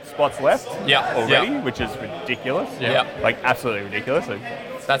 4 spots left already, which is ridiculous. Yeah. Like, absolutely ridiculous.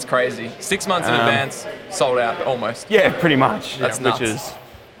 That's crazy. 6 months in advance, sold out almost. Yeah, pretty much. That's nuts. Which is,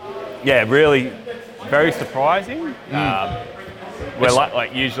 really very surprising. We're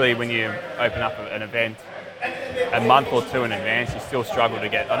like usually when you open up an event a month or 2 in advance, you still struggle to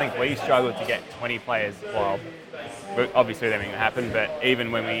get. I think we struggled to get 20 players. Well, obviously that didn't happen, but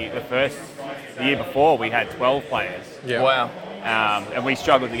even when the year before, we had 12 players. Yeah. Wow. And we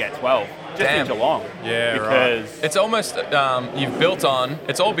struggled to get 12 just in Geelong. Yeah, because it's almost you've built on.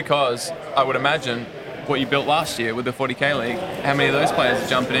 It's all because I would imagine what you built last year with the 40K League. How many of those players are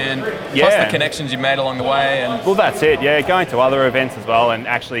jumping in? Plus the connections you made along the way. And well, that's it. Yeah, going to other events as well, and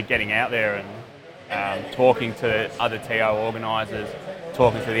actually getting out there and talking to other TO organisers,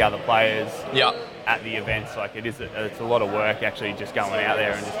 talking to the other players. At the events, like it's a lot of work actually just going out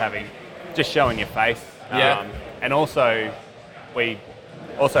there and just showing your face. And also we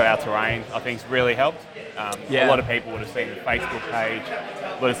Also, our terrain, I think, has really helped. A lot of people would have seen the Facebook page.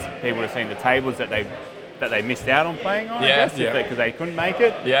 A lot of people would have seen the tables that they missed out on playing on, I guess, because they couldn't make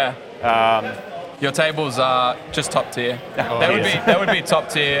it. Yeah. Your tables are just top tier. That would be top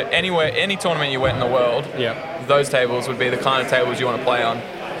tier anywhere, any tournament you went in the world. Yeah. Those tables would be the kind of tables you want to play on,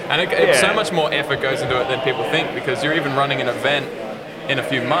 and so much more effort goes into it than people think, because you're even running an event in a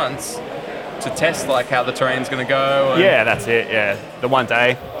few months to test like how the terrain's going to go. Yeah, that's it. Yeah, the one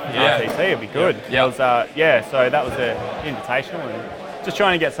day RTC would be good. Yeah. So that was an invitational, and just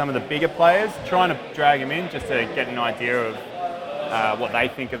trying to get some of the bigger players, trying to drag them in just to get an idea of what they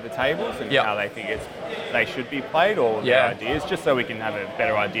think of the tables and how they think they should be played, or their ideas, just so we can have a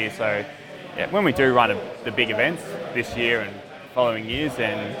better idea. So when we do run the big events this year and following years,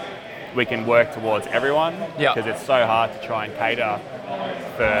 then we can work towards everyone, because it's so hard to try and cater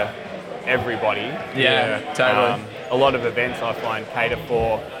for everybody. Totally. A lot of events I find cater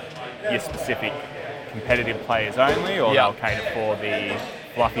for your specific competitive players only, or they'll cater for the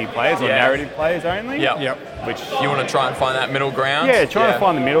fluffy players or narrative players only. Which you want to try and find that middle ground. Yeah, try to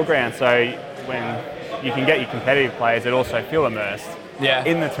find the middle ground, so when you can get your competitive players that also feel immersed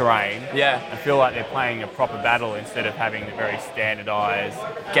in the terrain and feel like they're playing a proper battle instead of having the very standardised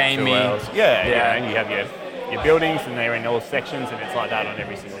gamey. And you have your buildings and they're in all sections, and it's like that on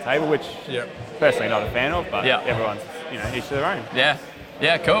every single table, which personally not a fan of, but everyone's each to their own.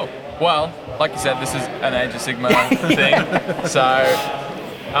 Yeah, cool. Well, like you said, this is an Age of Sigma thing, so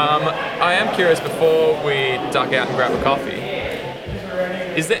I am curious, before we duck out and grab a coffee,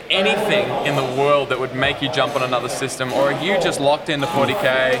 is there anything in the world that would make you jump on another system, or are you just locked into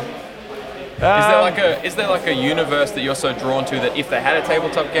 40k? Is there like a universe that you're so drawn to that if they had a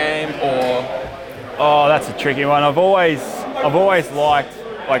tabletop game, or? Oh, that's a tricky one. I've always liked,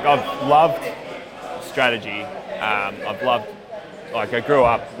 I've loved strategy. I grew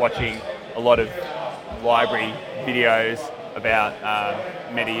up watching a lot of library videos about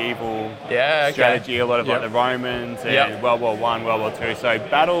medieval strategy, a lot of like the Romans and World War I, World War II. So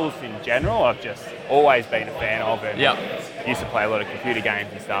battles in general, I've just always been a fan of, and used to play a lot of computer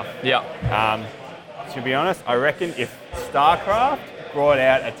games and stuff. To be honest, I reckon if StarCraft brought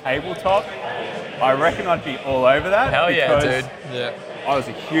out a tabletop, I reckon I'd be all over that. Hell yeah, dude. Yeah. I was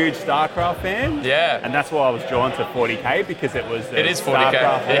a huge StarCraft fan. Yeah. And that's why I was drawn to 40k, because it was the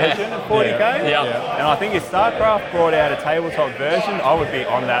StarCraft version of 40k. Yeah. And I think if StarCraft brought out a tabletop version, I would be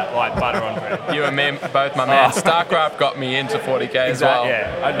on that like butter on bread. You and me, both, my man. StarCraft got me into 40k as well.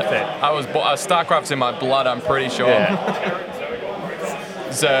 Yeah, 100%. StarCraft's in my blood, I'm pretty sure. Yeah.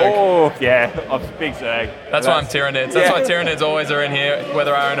 Zerg. Oh, yeah, I'm a big Zerg. That's why I'm Tyranids. That's why Tyranids always are in here,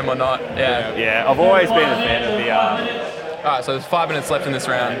 whether I own them or not. Yeah, I've always been a fan of the... Alright, so there's 5 minutes left in this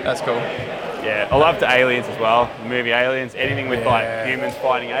round. That's cool. Yeah, I love the Aliens as well. The movie Aliens. Anything with like humans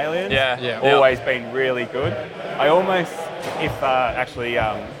fighting aliens. Always been really good. I almost,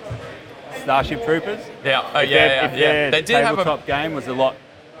 Starship Troopers. If their they did have a tabletop game was a lot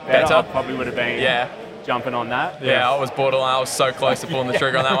better. I probably would have been jumping on that. I was borderline. I was so close to pulling the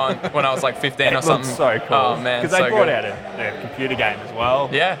trigger on that one when I was like 15 or something. So cool. Oh man, because they brought out a computer game as well.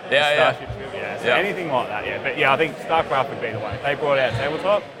 Yeah. So anything like that, But I think StarCraft would be the one. If they brought out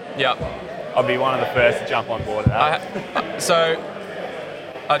tabletop, I'd be one of the first to jump on board of that. So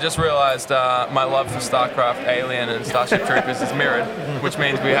I just realised my love for StarCraft, Alien and Starship Troopers is mirrored, which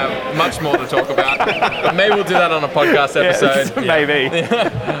means we have much more to talk about. But maybe we'll do that on a podcast episode. Maybe.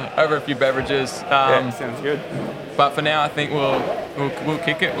 Over a few beverages. Sounds good. But for now, I think we'll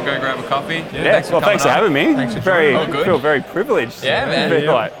kick it. We'll go grab a coffee. Thanks for having me. Thanks for I feel very privileged. Yeah, man.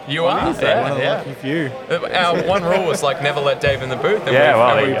 You are. Lucky few. Our one rule was like never let Dave in the booth,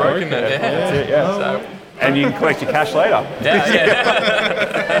 and we've broken it. That's it. So. And you can collect your cash later.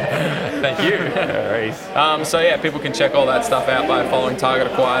 Thank you. People can check all that stuff out by following Target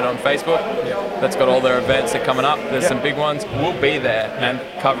Acquired on Facebook. That's got all their events that are coming up. There's some big ones. We'll be there and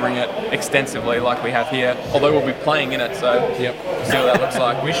covering it extensively like we have here, although we'll be playing in it, so see what that looks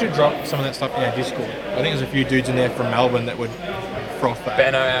like. We should drop some of that stuff in our Discord. I think there's a few dudes in there from Melbourne that would froth that.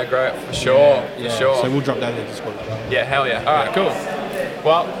 Benno Agro, for sure. So we'll drop that in the Discord. Yeah, hell yeah. All right, cool.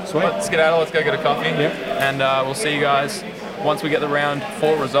 Well, let's get out. Let's go get a coffee. And we'll see you guys once we get the round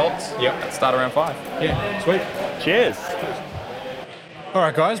 4 results. At start of round 5. Sweet. Cheers. All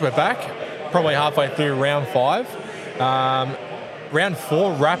right, guys, we're back. Probably halfway through round 5. Round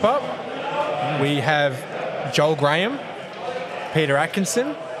 4 wrap up. We have Joel Graham, Peter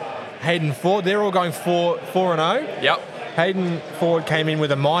Atkinson, Hayden Ford. They're all going 4-0. Yep. Hayden Ford came in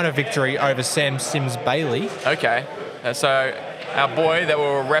with a minor victory over Sam Sims Bailey. Okay. So our boy that we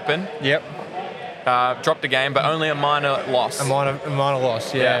were repping. dropped a game, but only a minor loss. A minor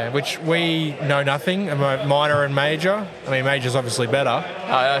loss, yeah. Which we know nothing about minor and major. I mean, major's obviously better.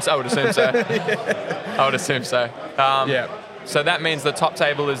 I would assume so. I would assume so. So that means the top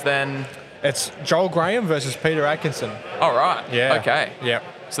table is then... It's Joel Graham versus Peter Atkinson. Oh, right. Yeah. Okay. Yep.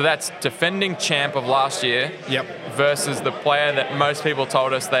 So that's defending champ of last year. Yep. Versus the player that most people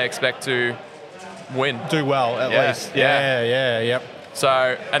told us they expect to win. Do well, at least. Yep. So,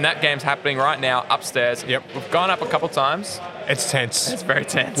 and that game's happening right now upstairs. Yep. We've gone up a couple times. It's tense. It's very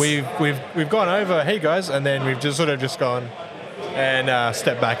tense. We've gone over, hey guys, and then we've just gone and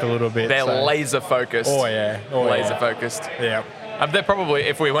stepped back a little bit. They're laser focused. Laser focused. Yeah. They're probably,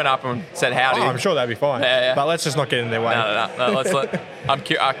 if we went up and said howdy. Oh, I'm sure that'd be fine. Yeah. But let's just not get in their way. No.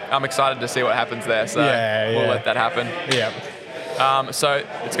 I'm excited to see what happens there. So we'll let that happen. Yeah. So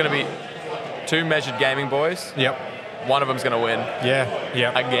it's going to be 2 measured gaming boys. Yep. One of them's going to win.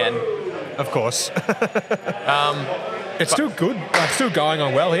 Yeah. Again. Of course. It's still good. Still going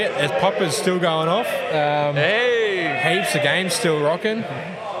on well here. Popper's still going off. Hey. Heaps of games still rocking.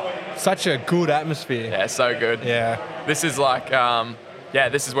 Such a good atmosphere. Yeah, so good. Yeah. This is like,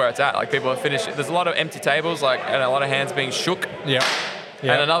 this is where it's at. Like people are finished. There's a lot of empty tables, and a lot of hands being shook. Yep.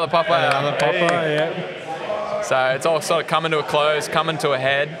 And another popper. Yeah. So it's all sort of coming to a close, coming to a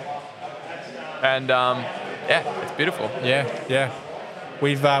head. And it's beautiful. Yeah.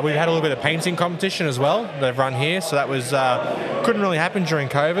 We've had a little bit of painting competition as well. They've run here, so that was couldn't really happen during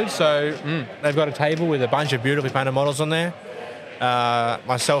COVID. So they've got a table with a bunch of beautifully painted models on there.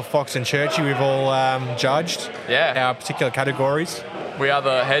 Myself, Fox, and Churchy, we've all judged our particular categories. We are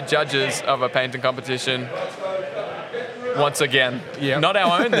the head judges of a painting competition. Once again, not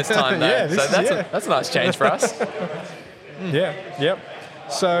our own this time though. That's a nice change for us. Yep.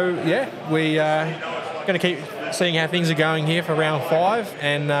 So we going to keep seeing how things are going here for round 5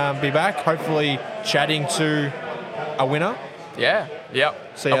 and be back, hopefully chatting to a winner. Yep.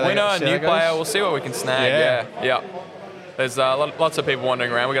 A winner, a new player. We'll see what we can snag. Yeah. There's lots of people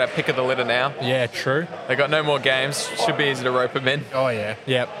wandering around. We're going to pick of the litter now. Yeah, true. They got no more games. Should be easy to rope them in. Oh yeah.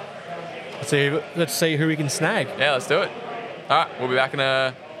 Yep. Let's see who we can snag. Yeah, let's do it. All right, we'll be back in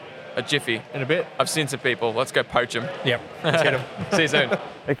a jiffy. In a bit. I've seen some people. Let's go poach them. Yep. Let's get them. See you soon.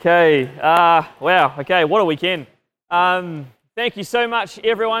 Okay. Wow. Okay. What a weekend. Thank you so much,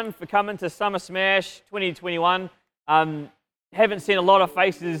 everyone, for coming to Summer Smash 2021. Haven't seen a lot of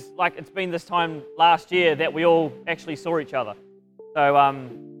faces like it's been this time last year that we all actually saw each other. So I'm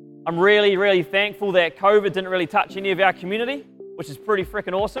really, really thankful that COVID didn't really touch any of our community, which is pretty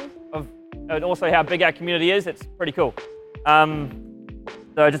freaking awesome. And also how big our community is. It's pretty cool.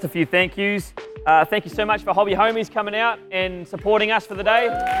 So just a few thank yous. Thank you so much for Hobby Homies coming out and supporting us for the day.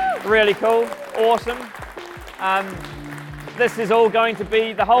 Really cool, awesome. This is all going to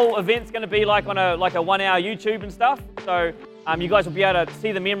be, the whole event's going to be like on a 1 hour YouTube and stuff. So you guys will be able to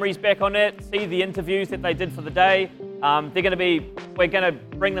see the memories back on it, see the interviews that they did for the day. We're going to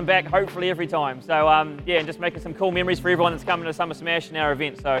bring them back hopefully every time. So and just making some cool memories for everyone that's coming to Summer Smash in our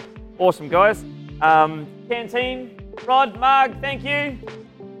event. So awesome, guys. Canteen, Rod, Marg, thank you.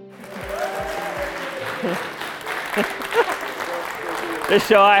 They're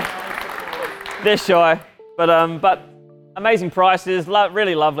shy, but amazing prices,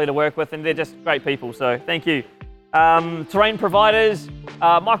 really lovely to work with, and they're just great people. So thank you. Terrain providers,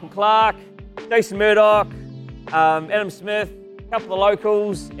 Michael Clark, Jason Murdoch, Adam Smith, a couple of the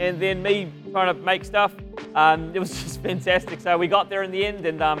locals, and then me trying to make stuff. It was just fantastic. So we got there in the end,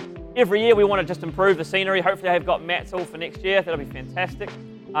 and every year we want to just improve the scenery. Hopefully I've got mats all for next year. That'll be fantastic.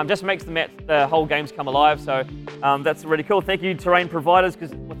 Just makes the whole games come alive. So that's really cool. Thank you, Terrain providers,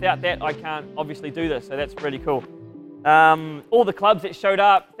 because without that I can't obviously do this. So that's really cool. All the clubs that showed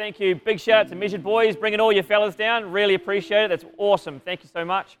up, thank you. Big shout out to Measured Boys, bringing all your fellas down. Really appreciate it. That's awesome. Thank you so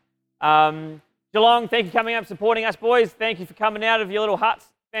much. Geelong, thank you for coming up supporting us, boys. Thank you for coming out of your little huts.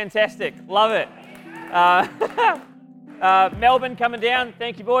 Fantastic. Love it. Melbourne coming down.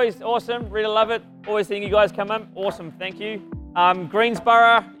 Thank you, boys. Awesome. Really love it. Always seeing you guys come up. Awesome. Thank you.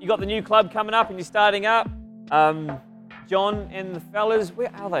 Greensboro, you got the new club coming up and you're starting up. John and the fellas,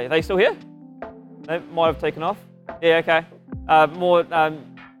 where are they? Are they still here? They might have taken off. Yeah, okay. More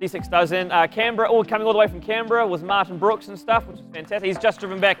D6 dozen. Canberra, coming all the way from Canberra was Martin Brooks and stuff, which is fantastic. He's just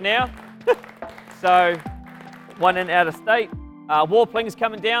driven back now. So, one in out of state. Warpling's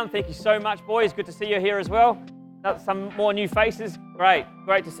coming down. Thank you so much, boys. Good to see you here as well. Some more new faces. Great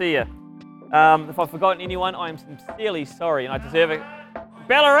to see you. If I've forgotten anyone, I am sincerely sorry and I deserve it.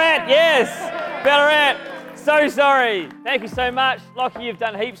 Ballarat, yes! Ballarat, so sorry. Thank you so much. Lockie, you've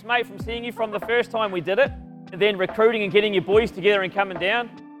done heaps, mate, from seeing you from the first time we did it, and then recruiting and getting your boys together and coming down.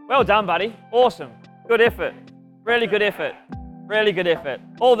 Well done, buddy. Awesome. Good effort. Really good effort. Really good effort.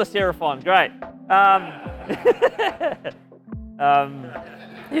 All the Seraphon. Great.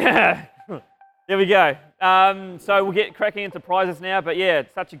 Yeah. There we go. So we'll get cracking into prizes now. But yeah,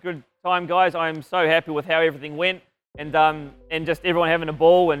 it's such a good time, guys. I'm so happy with how everything went. And just everyone having a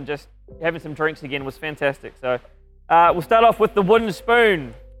ball and just having some drinks again was fantastic. So we'll start off with the wooden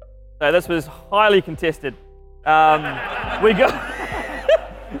spoon. So this was highly contested. We got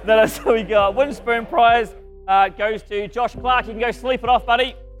so we got wooden spoon prize goes to Josh Clark. You can go sleep it off,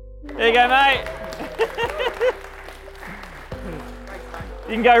 buddy. There you go, mate.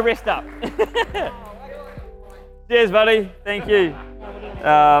 You can go rest up. Cheers, buddy. Thank you.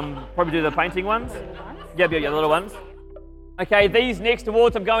 Probably do the painting ones. Yeah, the little ones. Okay, these next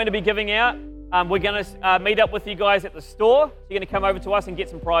awards I'm going to be giving out. We're going to meet up with you guys at the store. So you're going to come over to us and get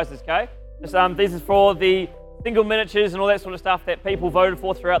some prizes, okay? This is for the single miniatures and all that sort of stuff that people voted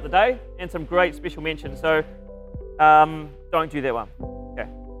for throughout the day, and some great special mentions. So don't do that one. Okay.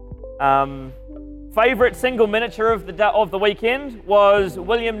 Favourite single miniature of the weekend was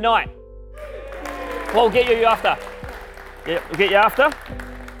William Knight. We'll get you after. Yeah, we'll get you after.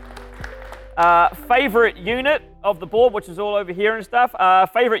 Favourite unit of the board, which is all over here and stuff.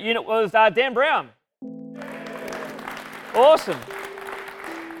 Favourite unit was Dan Brown. Awesome.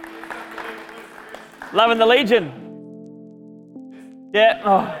 Loving the Legion. Yeah.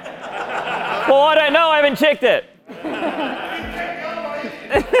 Oh. Well, I don't know. I haven't checked it.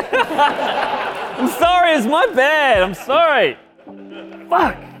 I'm sorry. It's my bad. I'm sorry.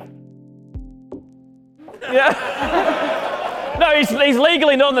 Fuck. Yeah. No, he's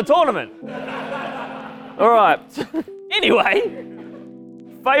legally not in the tournament. All right. Anyway,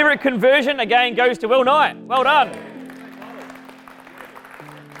 favourite conversion again goes to Will Knight. Well done.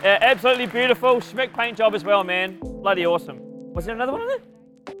 Yeah, absolutely beautiful. Schmick paint job as well, man. Bloody awesome. Was there another one in there?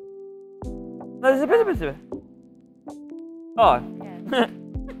 No, there's a bit of it. Oh.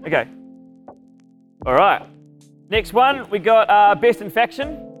 Okay. All right. Next one, we got best in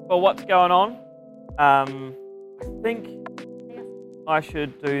faction for what's going on. I think I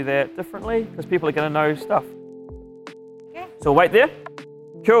should do that differently because people are going to know stuff. Okay. So wait there.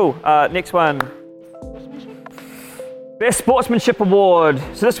 Cool. Next one. Best Sportsmanship Award.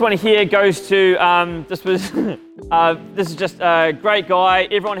 So this one here goes to, this is just a great guy.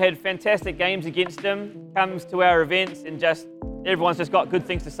 Everyone had fantastic games against him. Comes to our events and just, everyone's just got good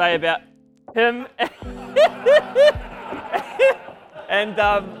things to say about him. And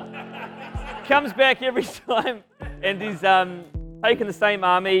comes back every time and he's taken the same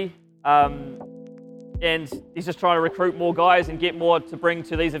army and he's just trying to recruit more guys and get more to bring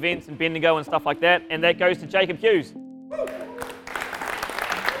to these events and Bendigo and stuff like that. And that goes to Jacob Hughes.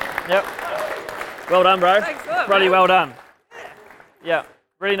 Yep. Well done, bro. Thanks, bloody well done. Yeah,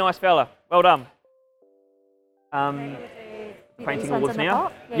 really nice fella. Well done. Painting awards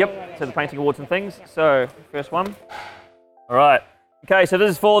now. Yep, so the painting awards and things. So, first one. All right. Okay, so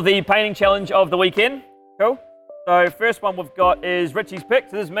this is for the painting challenge of the weekend. Cool. So, first one we've got is Richie's pick.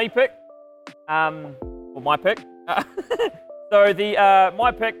 So, this is me pick. Or my pick. So,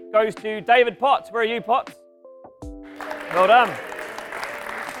 my pick goes to David Potts. Where are you, Potts? Well done.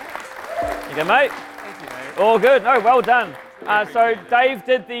 There you go, mate. Thank you, mate. All good. No, well done. So Dave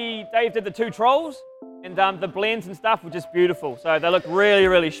did the two trolls, and the blends and stuff were just beautiful. So they look really,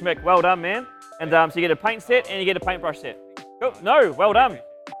 really schmick. Well done, man. And so you get a paint set and you get a paintbrush set. Cool. No, well done.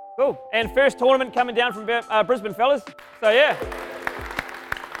 Cool. And first tournament coming down from Brisbane, fellas. So yeah.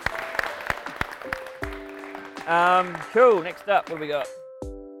 Cool. Next up, what do we got?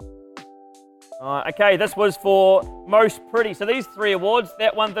 Okay, this was for most pretty. So these three awards,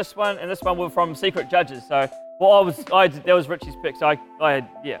 that one, this one, and this one were from secret judges. So that was Richie's pick. So I had,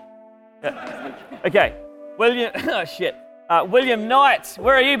 yeah. Okay, William, oh shit. William Knight,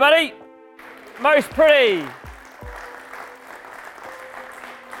 where are you, buddy? Most pretty.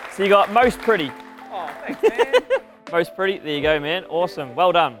 So you got most pretty. Oh, thanks, man. Most pretty, there you go, man. Awesome,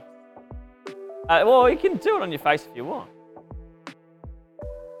 well done. Well, you can do it on your face if you want.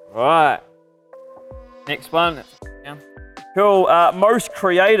 Right. Next one. Cool. Most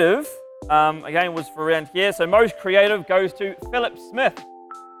creative, again, was for around here. So most creative goes to Philip Smith.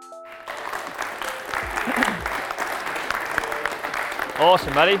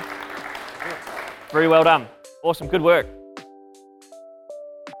 Awesome, buddy. Very well done. Awesome, good work.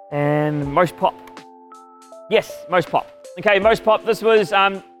 And most pop. Yes, most pop. Okay, most pop. This was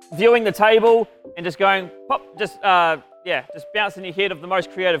viewing the table and just going pop, just bouncing your head of the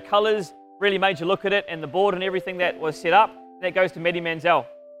most creative colours. Really made you look at it and the board and everything that was set up. That goes to Medi Manzel.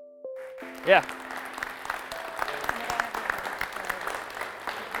 Yeah.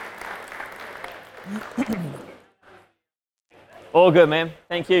 All good, man.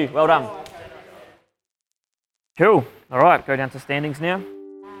 Thank you. Well done. Cool. All right, go down to standings now.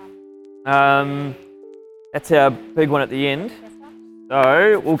 That's our big one at the end.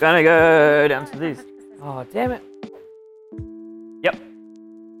 So we're going to go down to these. Oh, damn it. Yep.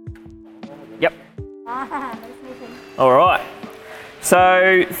 Yep. All right.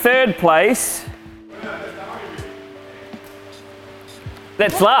 So third place.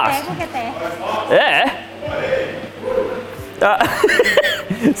 That's last. We'll get there. Yeah.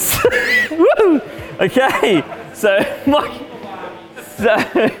 Woo! Okay. So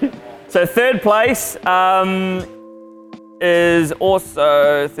third place is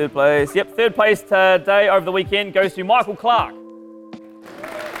also third place. Yep, third place today over the weekend goes to Michael Clark.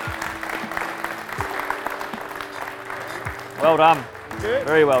 Well done. Good.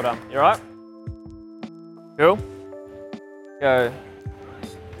 Very well done. You all right? Cool. Go.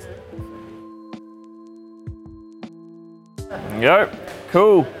 Go.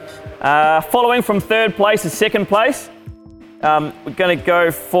 Cool. Following from third place is second place. We're going to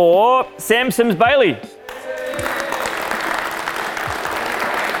go for Sam Sims Bailey.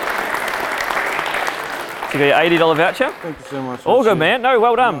 So you got your $80 voucher. Thank you so much. All good, man. No,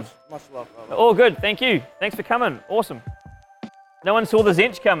 well done. Much love, brother. All good. Thank you. Thanks for coming. Awesome. No one saw the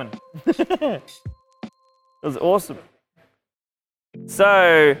Zench coming. It was awesome.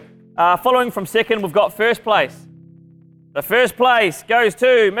 So, following from second, we've got first place. The first place goes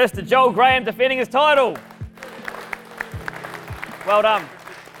to Mr. Joel Graham defending his title. Well done.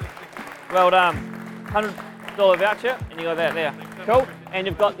 Well done. $100 voucher, and you got that there. Cool. And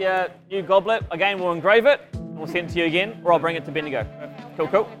you've got your new goblet. Again, we'll engrave it. And we'll send it to you again, or I'll bring it to Bendigo. Cool,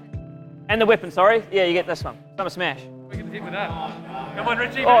 cool. And the weapon, sorry. Yeah, you get this one. Summer Smash. We get the hit with that. Come on,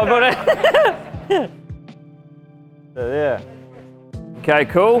 Richie. Oh, I've got it. So, yeah. Okay,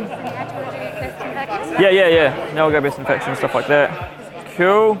 cool. Yeah. Now we'll go best in factions and stuff like that.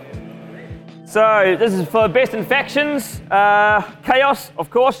 Cool. So this is for best in factions. Chaos, of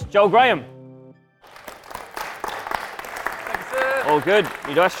course, Joel Graham. All good.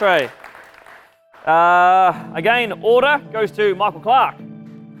 New dice tray. Again, order goes to Michael Clark.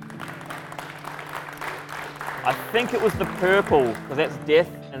 I think it was the purple, because that's death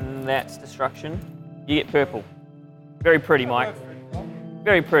and that's destruction. You get purple. Very pretty, Mike.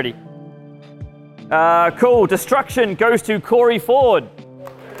 Very pretty. Cool. Destruction goes to Corey Ford.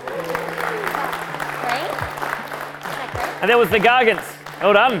 And that was the Gargants.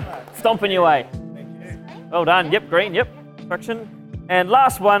 Well done. Stomping your way. Well done. Yep, green. Yep. Destruction. And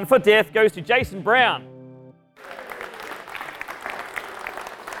last one for death goes to Jason Brown.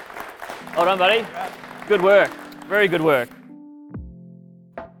 Well done, buddy. Good work. Very good work.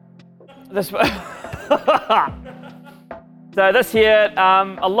 So this here,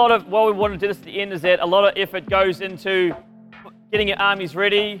 a lot of, what we want to do this at the end is that a lot of effort goes into getting your armies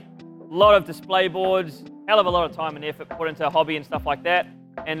ready, a lot of display boards, hell of a lot of time and effort put into a hobby and stuff like that,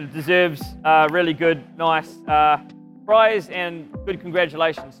 and it deserves a really good, nice prize and good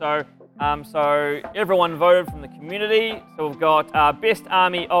congratulations. So everyone voted from the community. So we've got best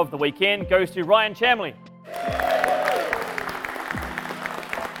army of the weekend goes to Ryan Chamley.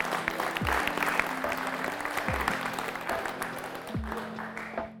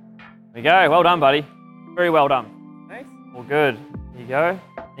 There you go. Well done, buddy. Very well done. Thanks. All good. There you go.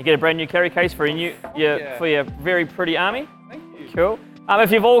 You get a brand new carry case for your very pretty army. Thank you. Cool.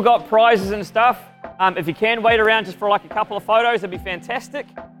 If you've all got prizes and stuff, if you can wait around just for like a couple of photos, that'd be fantastic.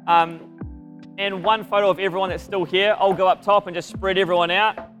 And one photo of everyone that's still here. I'll go up top and just spread everyone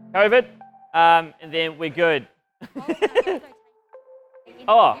out. COVID. And then we're good.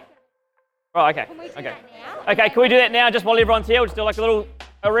 Oh. Right. Okay. Okay. Okay. Can we do that now? Just while everyone's here, we'll just do like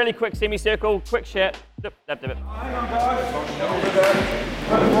a really quick semicircle, quick shot. Dip. Hang on, guys.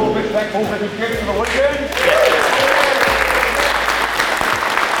 First of all, big thankful for the kids for the weekend.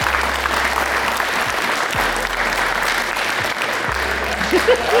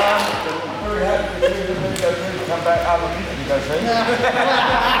 Very happy to see the Bendigo team come back. Bendigo team.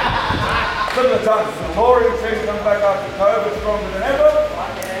 Similar times to the Tory team come back after COVID, stronger than ever.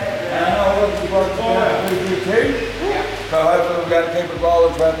 And I know we've worked together with a new team. So hopefully we're going to keep it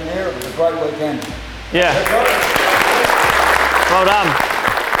rolling throughout the year. It was a great weekend. Yeah. Well done.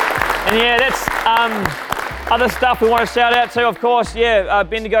 And yeah, that's other stuff we want to shout out to, of course. Yeah,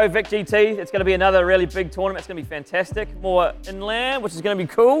 Bendigo Vic GT. It's going to be another really big tournament. It's going to be fantastic. More inland, which is going to be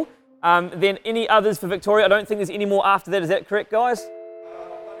cool. Then any others for Victoria. I don't think there's any more after that. Is that correct, guys?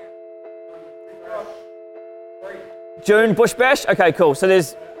 June Bush Bash. Okay, cool. So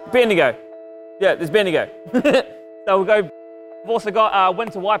there's Bendigo. Yeah, there's Bendigo. So we'll go We've also got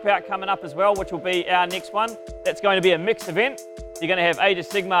Winter Wipeout coming up as well, which will be our next one. That's going to be a mixed event. You're going to have Age of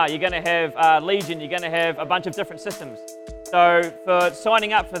Sigmar, you're going to have Legion, you're going to have a bunch of different systems. So for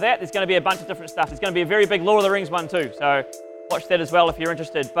signing up for that, there's going to be a bunch of different stuff. There's going to be a very big Lord of the Rings one too, so watch that as well if you're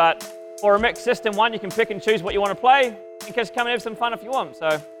interested. But for a mixed system one, you can pick and choose what you want to play and just come and have some fun if you want.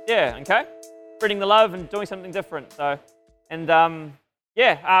 So yeah, okay? Spreading the love and doing something different. So, and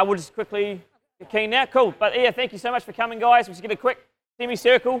we'll just quickly get keen now. Cool, but yeah, thank you so much for coming, guys. We'll just get a quick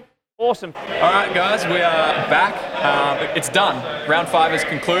semicircle. Awesome. All right, guys, we are back. It's done. Round 5 is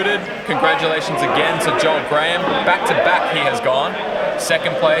concluded. Congratulations again to Joel Graham. Back to back, he has gone.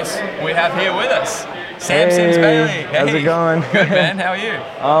 Second place, we have here with us Sam Sims Bailey. Hey, how's it going? Good, man. How are you?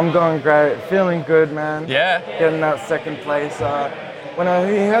 I'm going great. Feeling good, man. Yeah. Getting that second place. When I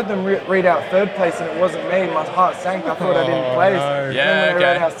heard them read out third place and it wasn't me, my heart sank. I thought I didn't place. No. And Yeah, then when I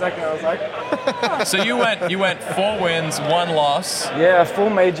okay. read out second, I was like, So you went 4 wins, 1 loss. yeah, 4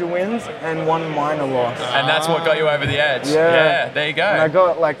 major wins and 1 minor loss. And that's what got you over the edge. Yeah. There you go. And I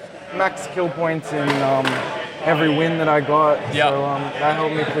got like max kill points in every win that I got. Yep. So that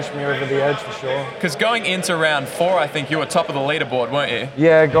helped me push me over the edge for sure. Because going into round 4, I think you were top of the leaderboard, weren't you?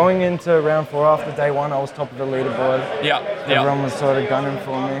 Yeah, going into round 4 after day 1, I was top of the leaderboard. Yeah. Everyone was sort of gunning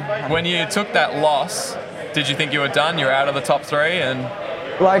for me. When you took that loss, did you think you were done? You were out of the top 3 and...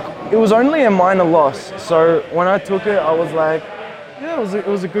 Like, it was only a minor loss. So when I took it, I was like, yeah, it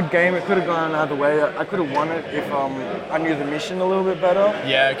was a good game. It could have gone another way. I could have won it if I knew the mission a little bit better.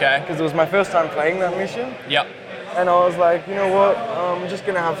 Yeah, okay. Because it was my first time playing that mission. Yep. And I was like, you know what, I'm just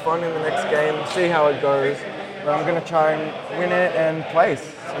going to have fun in the next game, see how it goes. But I'm going to try and win it and place.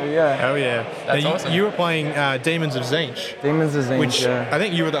 So yeah. Hell yeah. That's Now, awesome. You were playing Demons of Tzeentch. Demons of Tzeentch, Which yeah. I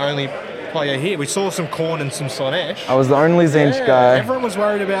think you were the only player here. We saw some Khorne and some Slaanesh. I was the only Tzeentch guy. Everyone was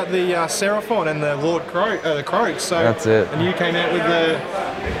worried about the Seraphon and the Lord the Croaks. So That's it. And you came out with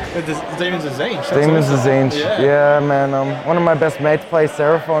the Demons of Tzeentch. That's Demons of awesome. Tzeentch, yeah, man. One of my best mates plays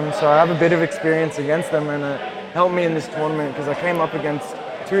Seraphon, so I have a bit of experience against them, and it helped me in this tournament because I came up against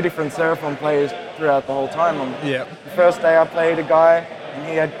 2 different Seraphon players throughout the whole time. Yeah. The first day I played a guy, and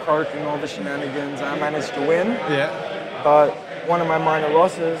he had Croak and all the shenanigans. I managed to win. Yeah. But one of my minor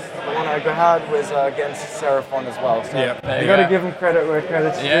losses, the one I had, was against Seraphon as well. So you got to give them credit where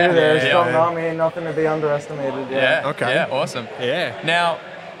credit's due. They're a strong army, nothing to be underestimated. Yeah. Okay. Yeah, awesome. Yeah. Now,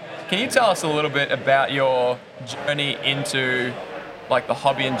 can you tell us a little bit about your journey into like the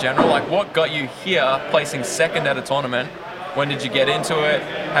hobby in general? Like what got you here placing second at a tournament? When did you get into it?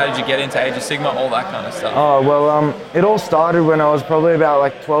 How did you get into Age of Sigmar? All that kind of stuff. Oh, well, it all started when I was probably about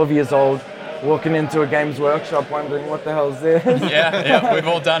like 12 years old, walking into a Games Workshop wondering what the hell is this? Yeah, we've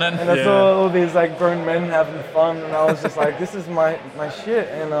all done it. And I saw all these like grown men having fun, and I was just like, this is my shit.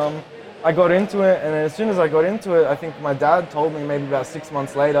 And I got into it, and as soon as I got into it, I think my dad told me maybe about 6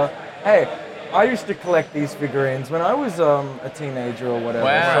 months later, hey, I used to collect these figurines when I was a teenager or whatever.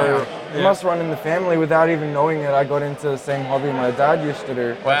 Wow. So it must run in the family without even knowing it. I got into the same hobby my dad used to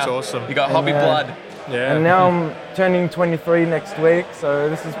do. Wow. That's awesome. You got hobby blood. Yeah. And now I'm turning 23 next week, so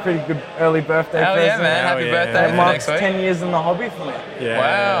this is pretty good early birthday Hell present. yeah, man. Happy birthday It for marks next week. 10 years in the hobby for me. Yeah.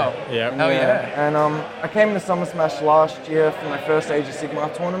 Wow. Yeah. Hell yeah. And I came to Summer Smash last year for my first Age of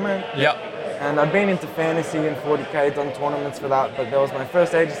Sigmar tournament. Yep. And I'd been into Fantasy and 40k, done tournaments for that, but that was my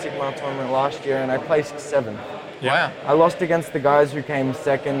first Age of Sigmar tournament last year, and I placed 7th. Wow. I lost against the guys who came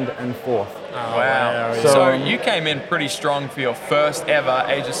 2nd and 4th. Wow. So- So you came in pretty strong for your first ever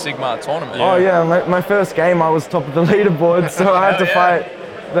Age of Sigmar tournament. Oh yeah, my first game I was top of the leaderboard, so I had to fight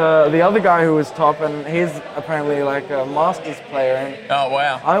the other guy who was top, and he's apparently like a Masters player. And Oh,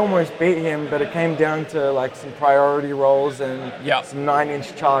 wow. I almost beat him, but it came down to like some priority rolls and some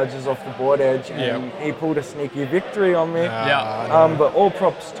 9-inch charges off the board edge, and he pulled a sneaky victory on me. Yeah. But all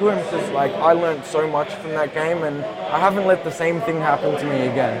props to him, because like I learned so much from that game, and I haven't let the same thing happen to me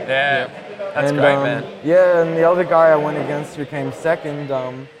again. Yeah. That's And, great, man. Yeah, and the other guy I went against who came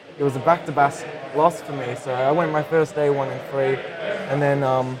 2nd, it was a back-to-back loss for me. So I went my first day 1-3, and then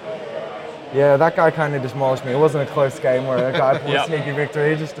that guy kind of demolished me. It wasn't a close game where a guy pulled a sneaky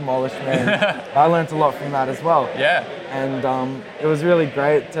victory. He just demolished me. And I learned a lot from that as well. Yeah. And it was really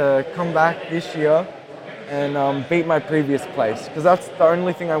great to come back this year and beat my previous place, because that's the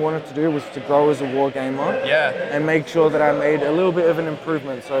only thing I wanted to do, was to grow as a war gamer. Yeah. And make sure that I made a little bit of an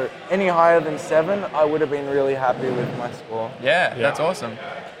improvement. So any higher than 7, I would have been really happy with my score. Yeah, that's awesome.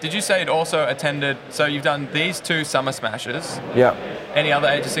 Did you say you'd also attended, so you've done these 2 Summer Smashes. Yeah. Any other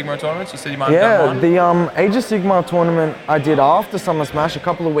Age of Sigmar tournaments? You said you might have done one? The Age of Sigmar tournament I did after Summer Smash, a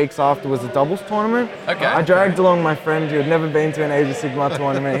couple of weeks after, was a doubles tournament. Okay. I dragged along my friend who had never been to an Age of Sigmar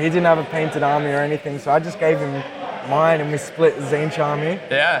tournament. He didn't have a painted army or anything, so I just gave him mine, and we split Zinch Army.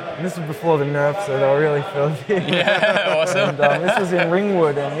 Yeah. And this was before the nerf, so they were really filthy. Yeah, awesome. And this was in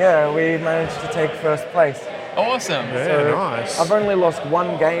Ringwood, and yeah, we managed to take first place. Awesome. Yeah, nice. I've only lost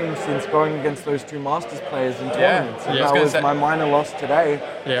one game since going against those two Masters players in tournaments. And that was my minor loss today.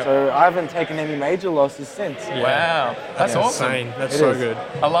 Yeah. So I haven't taken any major losses since. Yeah. Wow. That's awesome. Insane. That's so good.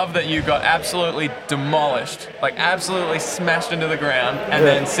 I love that you got absolutely demolished, like absolutely smashed into the ground. And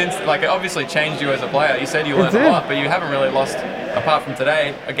then since, like, it obviously changed you as a player. You said you learned a lot, but you haven't really lost, apart from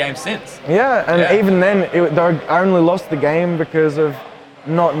today, a game since. Yeah, and even then, I only lost the game because of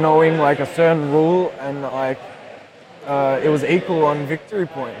not knowing like a certain rule, and like it was equal on victory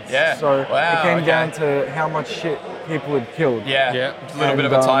points. Yeah. So it came down to how much shit people had killed. Yeah. It's a little bit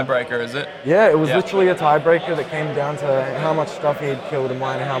of a tiebreaker, is it? Yeah, it was literally a tiebreaker that came down to how much stuff he had killed of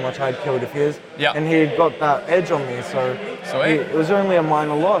mine and how much I'd killed of his. Yeah. And he had got that edge on me, so it was only a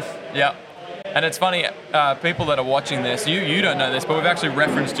minor loss. Yeah. And it's funny, people that are watching this, you don't know this, but we've actually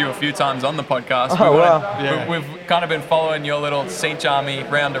referenced you a few times on the podcast. Oh, wow. We've kind of been following your little Zinch Army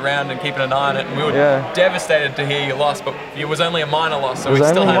round around and keeping an eye on it, and we were devastated to hear you lost, but it was only a minor loss, so we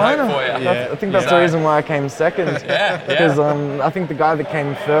still had hope for you. I think that's the reason why I came second. Because I think the guy that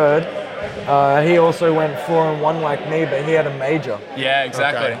came third, he also went 4-1 like me, but he had a major. Yeah,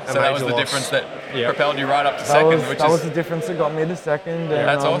 exactly. So that was the difference that propelled you right up to second. That was the difference that got me to second. And,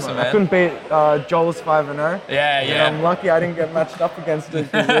 that's awesome, man. I couldn't beat Joel's 5-0. Yeah. And I'm lucky I didn't get matched up against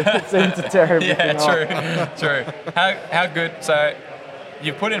it because it seemed to tear everything up. True. How good? So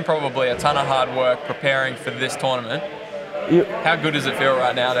you put in probably a ton of hard work preparing for this tournament. How good does it feel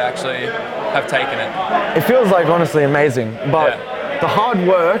right now to actually have taken it? It feels like honestly amazing, but the hard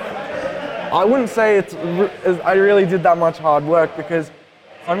work, I wouldn't say I really did that much hard work, because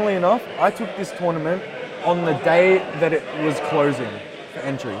funnily enough, I took this tournament on the day that it was closing for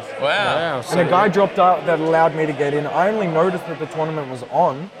entries. Wow. And a guy dropped out that allowed me to get in. I only noticed that the tournament was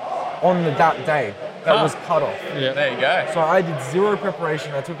on that day. That was cut off. Yeah. There you go. So I did zero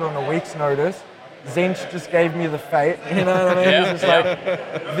preparation. I took it on a week's notice. Zinch just gave me the fate, you know what I mean? It was just like,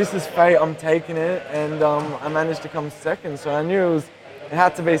 this is fate, I'm taking it, and I managed to come second. So I knew it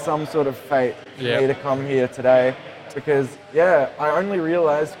had to be some sort of fate for me to come here today, because I only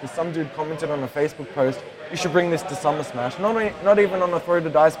realized because some dude commented on a Facebook post, you should bring this to Summer Smash. Not even on a Throw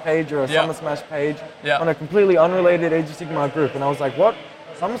the Dice page or a Summer Smash page, on a completely unrelated Age of Sigmar group. And I was like, what?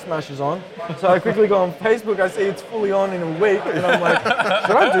 Summer Smash is on. So I quickly go on Facebook, I see it's fully on in a week, and I'm like,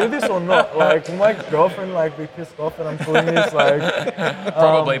 should I do this or not? Like, will my girlfriend be pissed off that I'm putting this?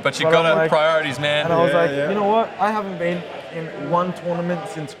 Probably, but you got priorities, man. And I was like, you know what? I haven't been in one tournament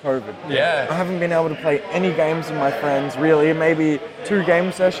since COVID. Yeah. I haven't been able to play any games with my friends, really. Maybe 2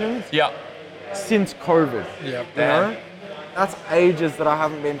 game sessions. Yeah. Since COVID. Yeah. You know? That's ages that I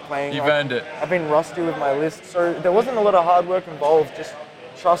haven't been playing. You've earned it. I've been rusty with my list, so there wasn't a lot of hard work involved, just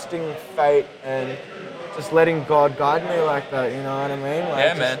trusting fate and just letting God guide me like that, you know what I mean?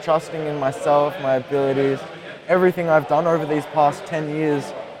 Like just trusting in myself, my abilities, everything I've done over these past 10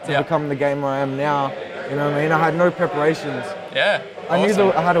 years to become the gamer I am now, you know what I mean? I had no preparations. Yeah. I knew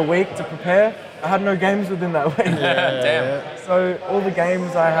that I had a week to prepare. I had no games within that week. Damn. So all the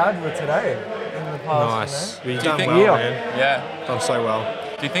games I had were today in the past. Nice. You've done well, man. Yeah. Done so well.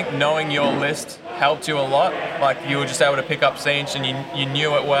 Do you think knowing your list helped you a lot? Like you were just able to pick up Zinch and you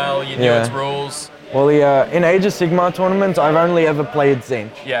knew it well, you knew its rules? Well, in Age of Sigmar tournaments, I've only ever played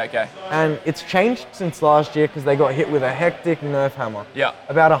Zinch. Yeah, okay. And it's changed since last year because they got hit with a hectic nerf hammer. Yeah.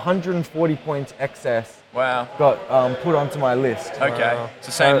 About 140 points excess. Wow. Got put onto my list. Okay. It's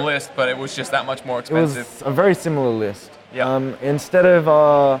the same list, but it was just that much more expensive. It was a very similar list. Yeah. Instead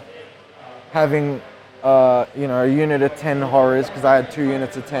of having a unit of 10 horrors, because I had 2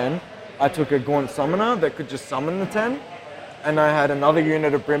 units of 10, I took a Gaunt Summoner that could just summon the 10, and I had another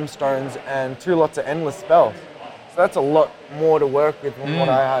unit of Brimstones and 2 lots of endless spells. So that's a lot more to work with than what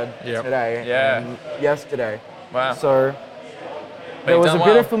I had today and yesterday. Wow. So there was a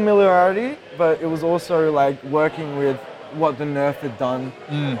bit of familiarity, but it was also like working with what the nerf had done,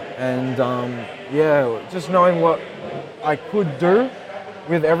 and just knowing what I could do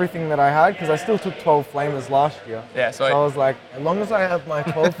with everything that I had, because I still took 12 flamers last year. Yeah, so I was like, as long as I have my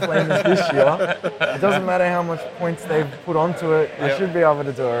 12 flamers this year, it doesn't matter how much points they've put onto it, I should be able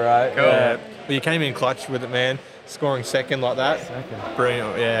to do it right. Cool. Well, you came in clutch with it, man. Scoring second like that.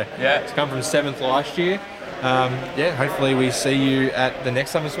 Brilliant, yeah. It's come from 7th last year. Hopefully we see you at the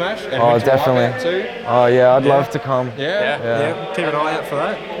next Summer Smash. And definitely. Too. Oh yeah, I'd love to come. Yeah. Keep an eye out for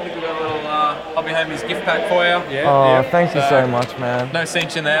that. We've got a little Hobby Homies gift pack for you. Thank you so much, man. No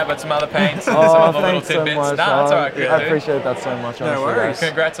Zinch in there, but some other paints and some other little tidbits. So much. That's all right, I appreciate that so much. No worries.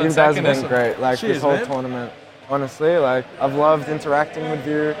 Congrats on you guys second. have been great. Like Cheers, this whole man. tournament. honestly. Like, I've loved interacting with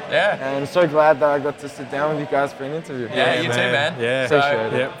you. Yeah. And I'm so glad that I got to sit down with you guys for an interview. Yeah, you too, man. Yeah.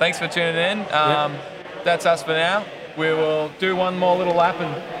 So, thanks for tuning in. That's us for now. We will do one more little lap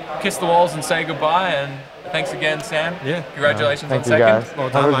and kiss the walls and say goodbye. And thanks again, Sam. Yeah. Congratulations on Thank you, second. guys. Well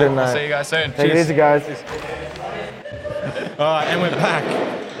done, Have a good mate. night. I'll see you guys soon. Take it easy, guys. All right, and we're back.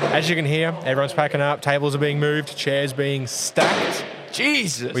 As you can hear, everyone's packing up. Tables are being moved. Chairs being stacked.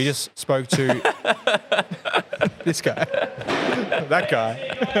 Jesus. We just spoke to this guy. That guy.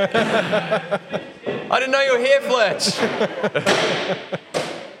 I didn't know you were here, Fletch.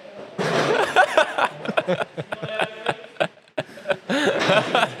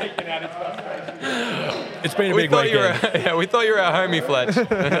 It's been a big weekend. We thought you were our homie, Fletch.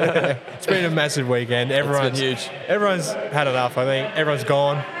 It's been a massive weekend. Everyone's huge. Everyone's had enough, I think. Everyone's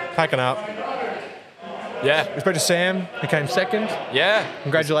gone, packing up. Yeah. We spoke to Sam, who came second. Yeah.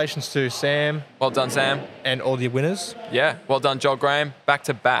 Congratulations to Sam. Well done, Sam. And all the winners. Yeah. Well done, Joel Graham. Back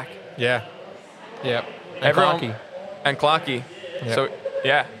to back. Yeah. Yep. And Everyone, Clarkie. And Clarkie. Yep. So,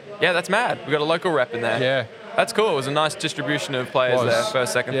 yeah. Yeah, that's mad. We got a local rep in there. Yeah. That's cool. It was a nice distribution of players there.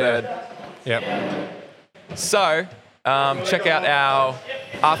 First, second, third. Yep. So, check out our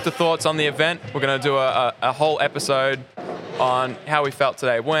afterthoughts on the event. We're going to do a whole episode on how we felt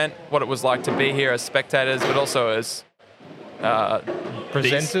today went, what it was like to be here as spectators, but also as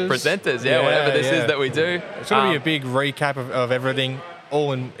Presenters. Presenters, whatever this is that we do. It's going to be a big recap of everything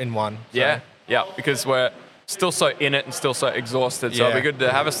all in one. So. Yeah, because we're still so in it and still so exhausted. So it'll be good to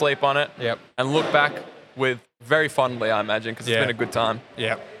have a sleep on it and look back with very fondly, I imagine, because it's been a good time.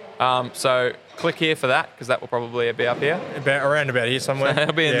 Yeah. So click here for that, because that will probably be up here. Around about here somewhere.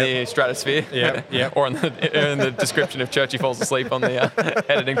 It'll be in the stratosphere. Yeah. Or in the description if Churchy falls asleep on the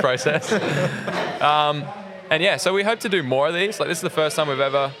editing process. And yeah, so we hope to do more of these. Like, this is the first time we've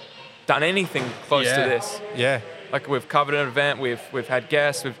ever done anything close to this. Yeah. Like, we've covered an event, we've had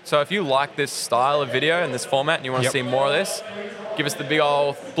guests. So if you like this style of video and this format and you want to see more of this, give us the big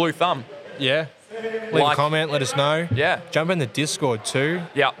old blue thumb. Yeah. Leave a comment, let us know. Yeah. Jump in the Discord too.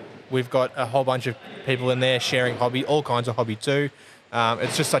 Yeah. We've got a whole bunch of people in there sharing hobby, all kinds of hobby too.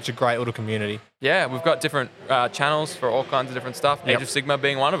 It's just such a great little community. Yeah, we've got different channels for all kinds of different stuff. Age of Sigma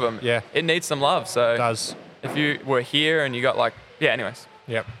being one of them. Yeah. It needs some love. So it does. If you were here and you got anyways.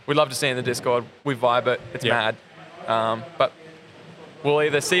 Yep. We'd love to see you in the Discord. We vibe it. It's mad. But we'll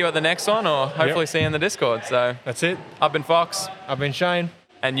either see you at the next one or hopefully see you in the Discord. So that's it. I've been Fox. I've been Shane.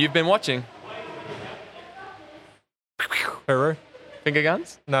 And you've been watching. Hooroo. Finger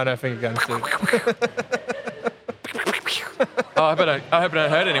guns? No finger guns. Dude. I hope I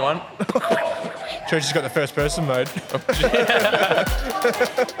don't hurt anyone. Church has got the first person mode.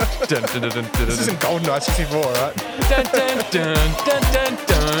 This isn't GoldenEye 64, right?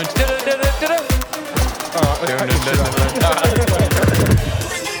 All right, let's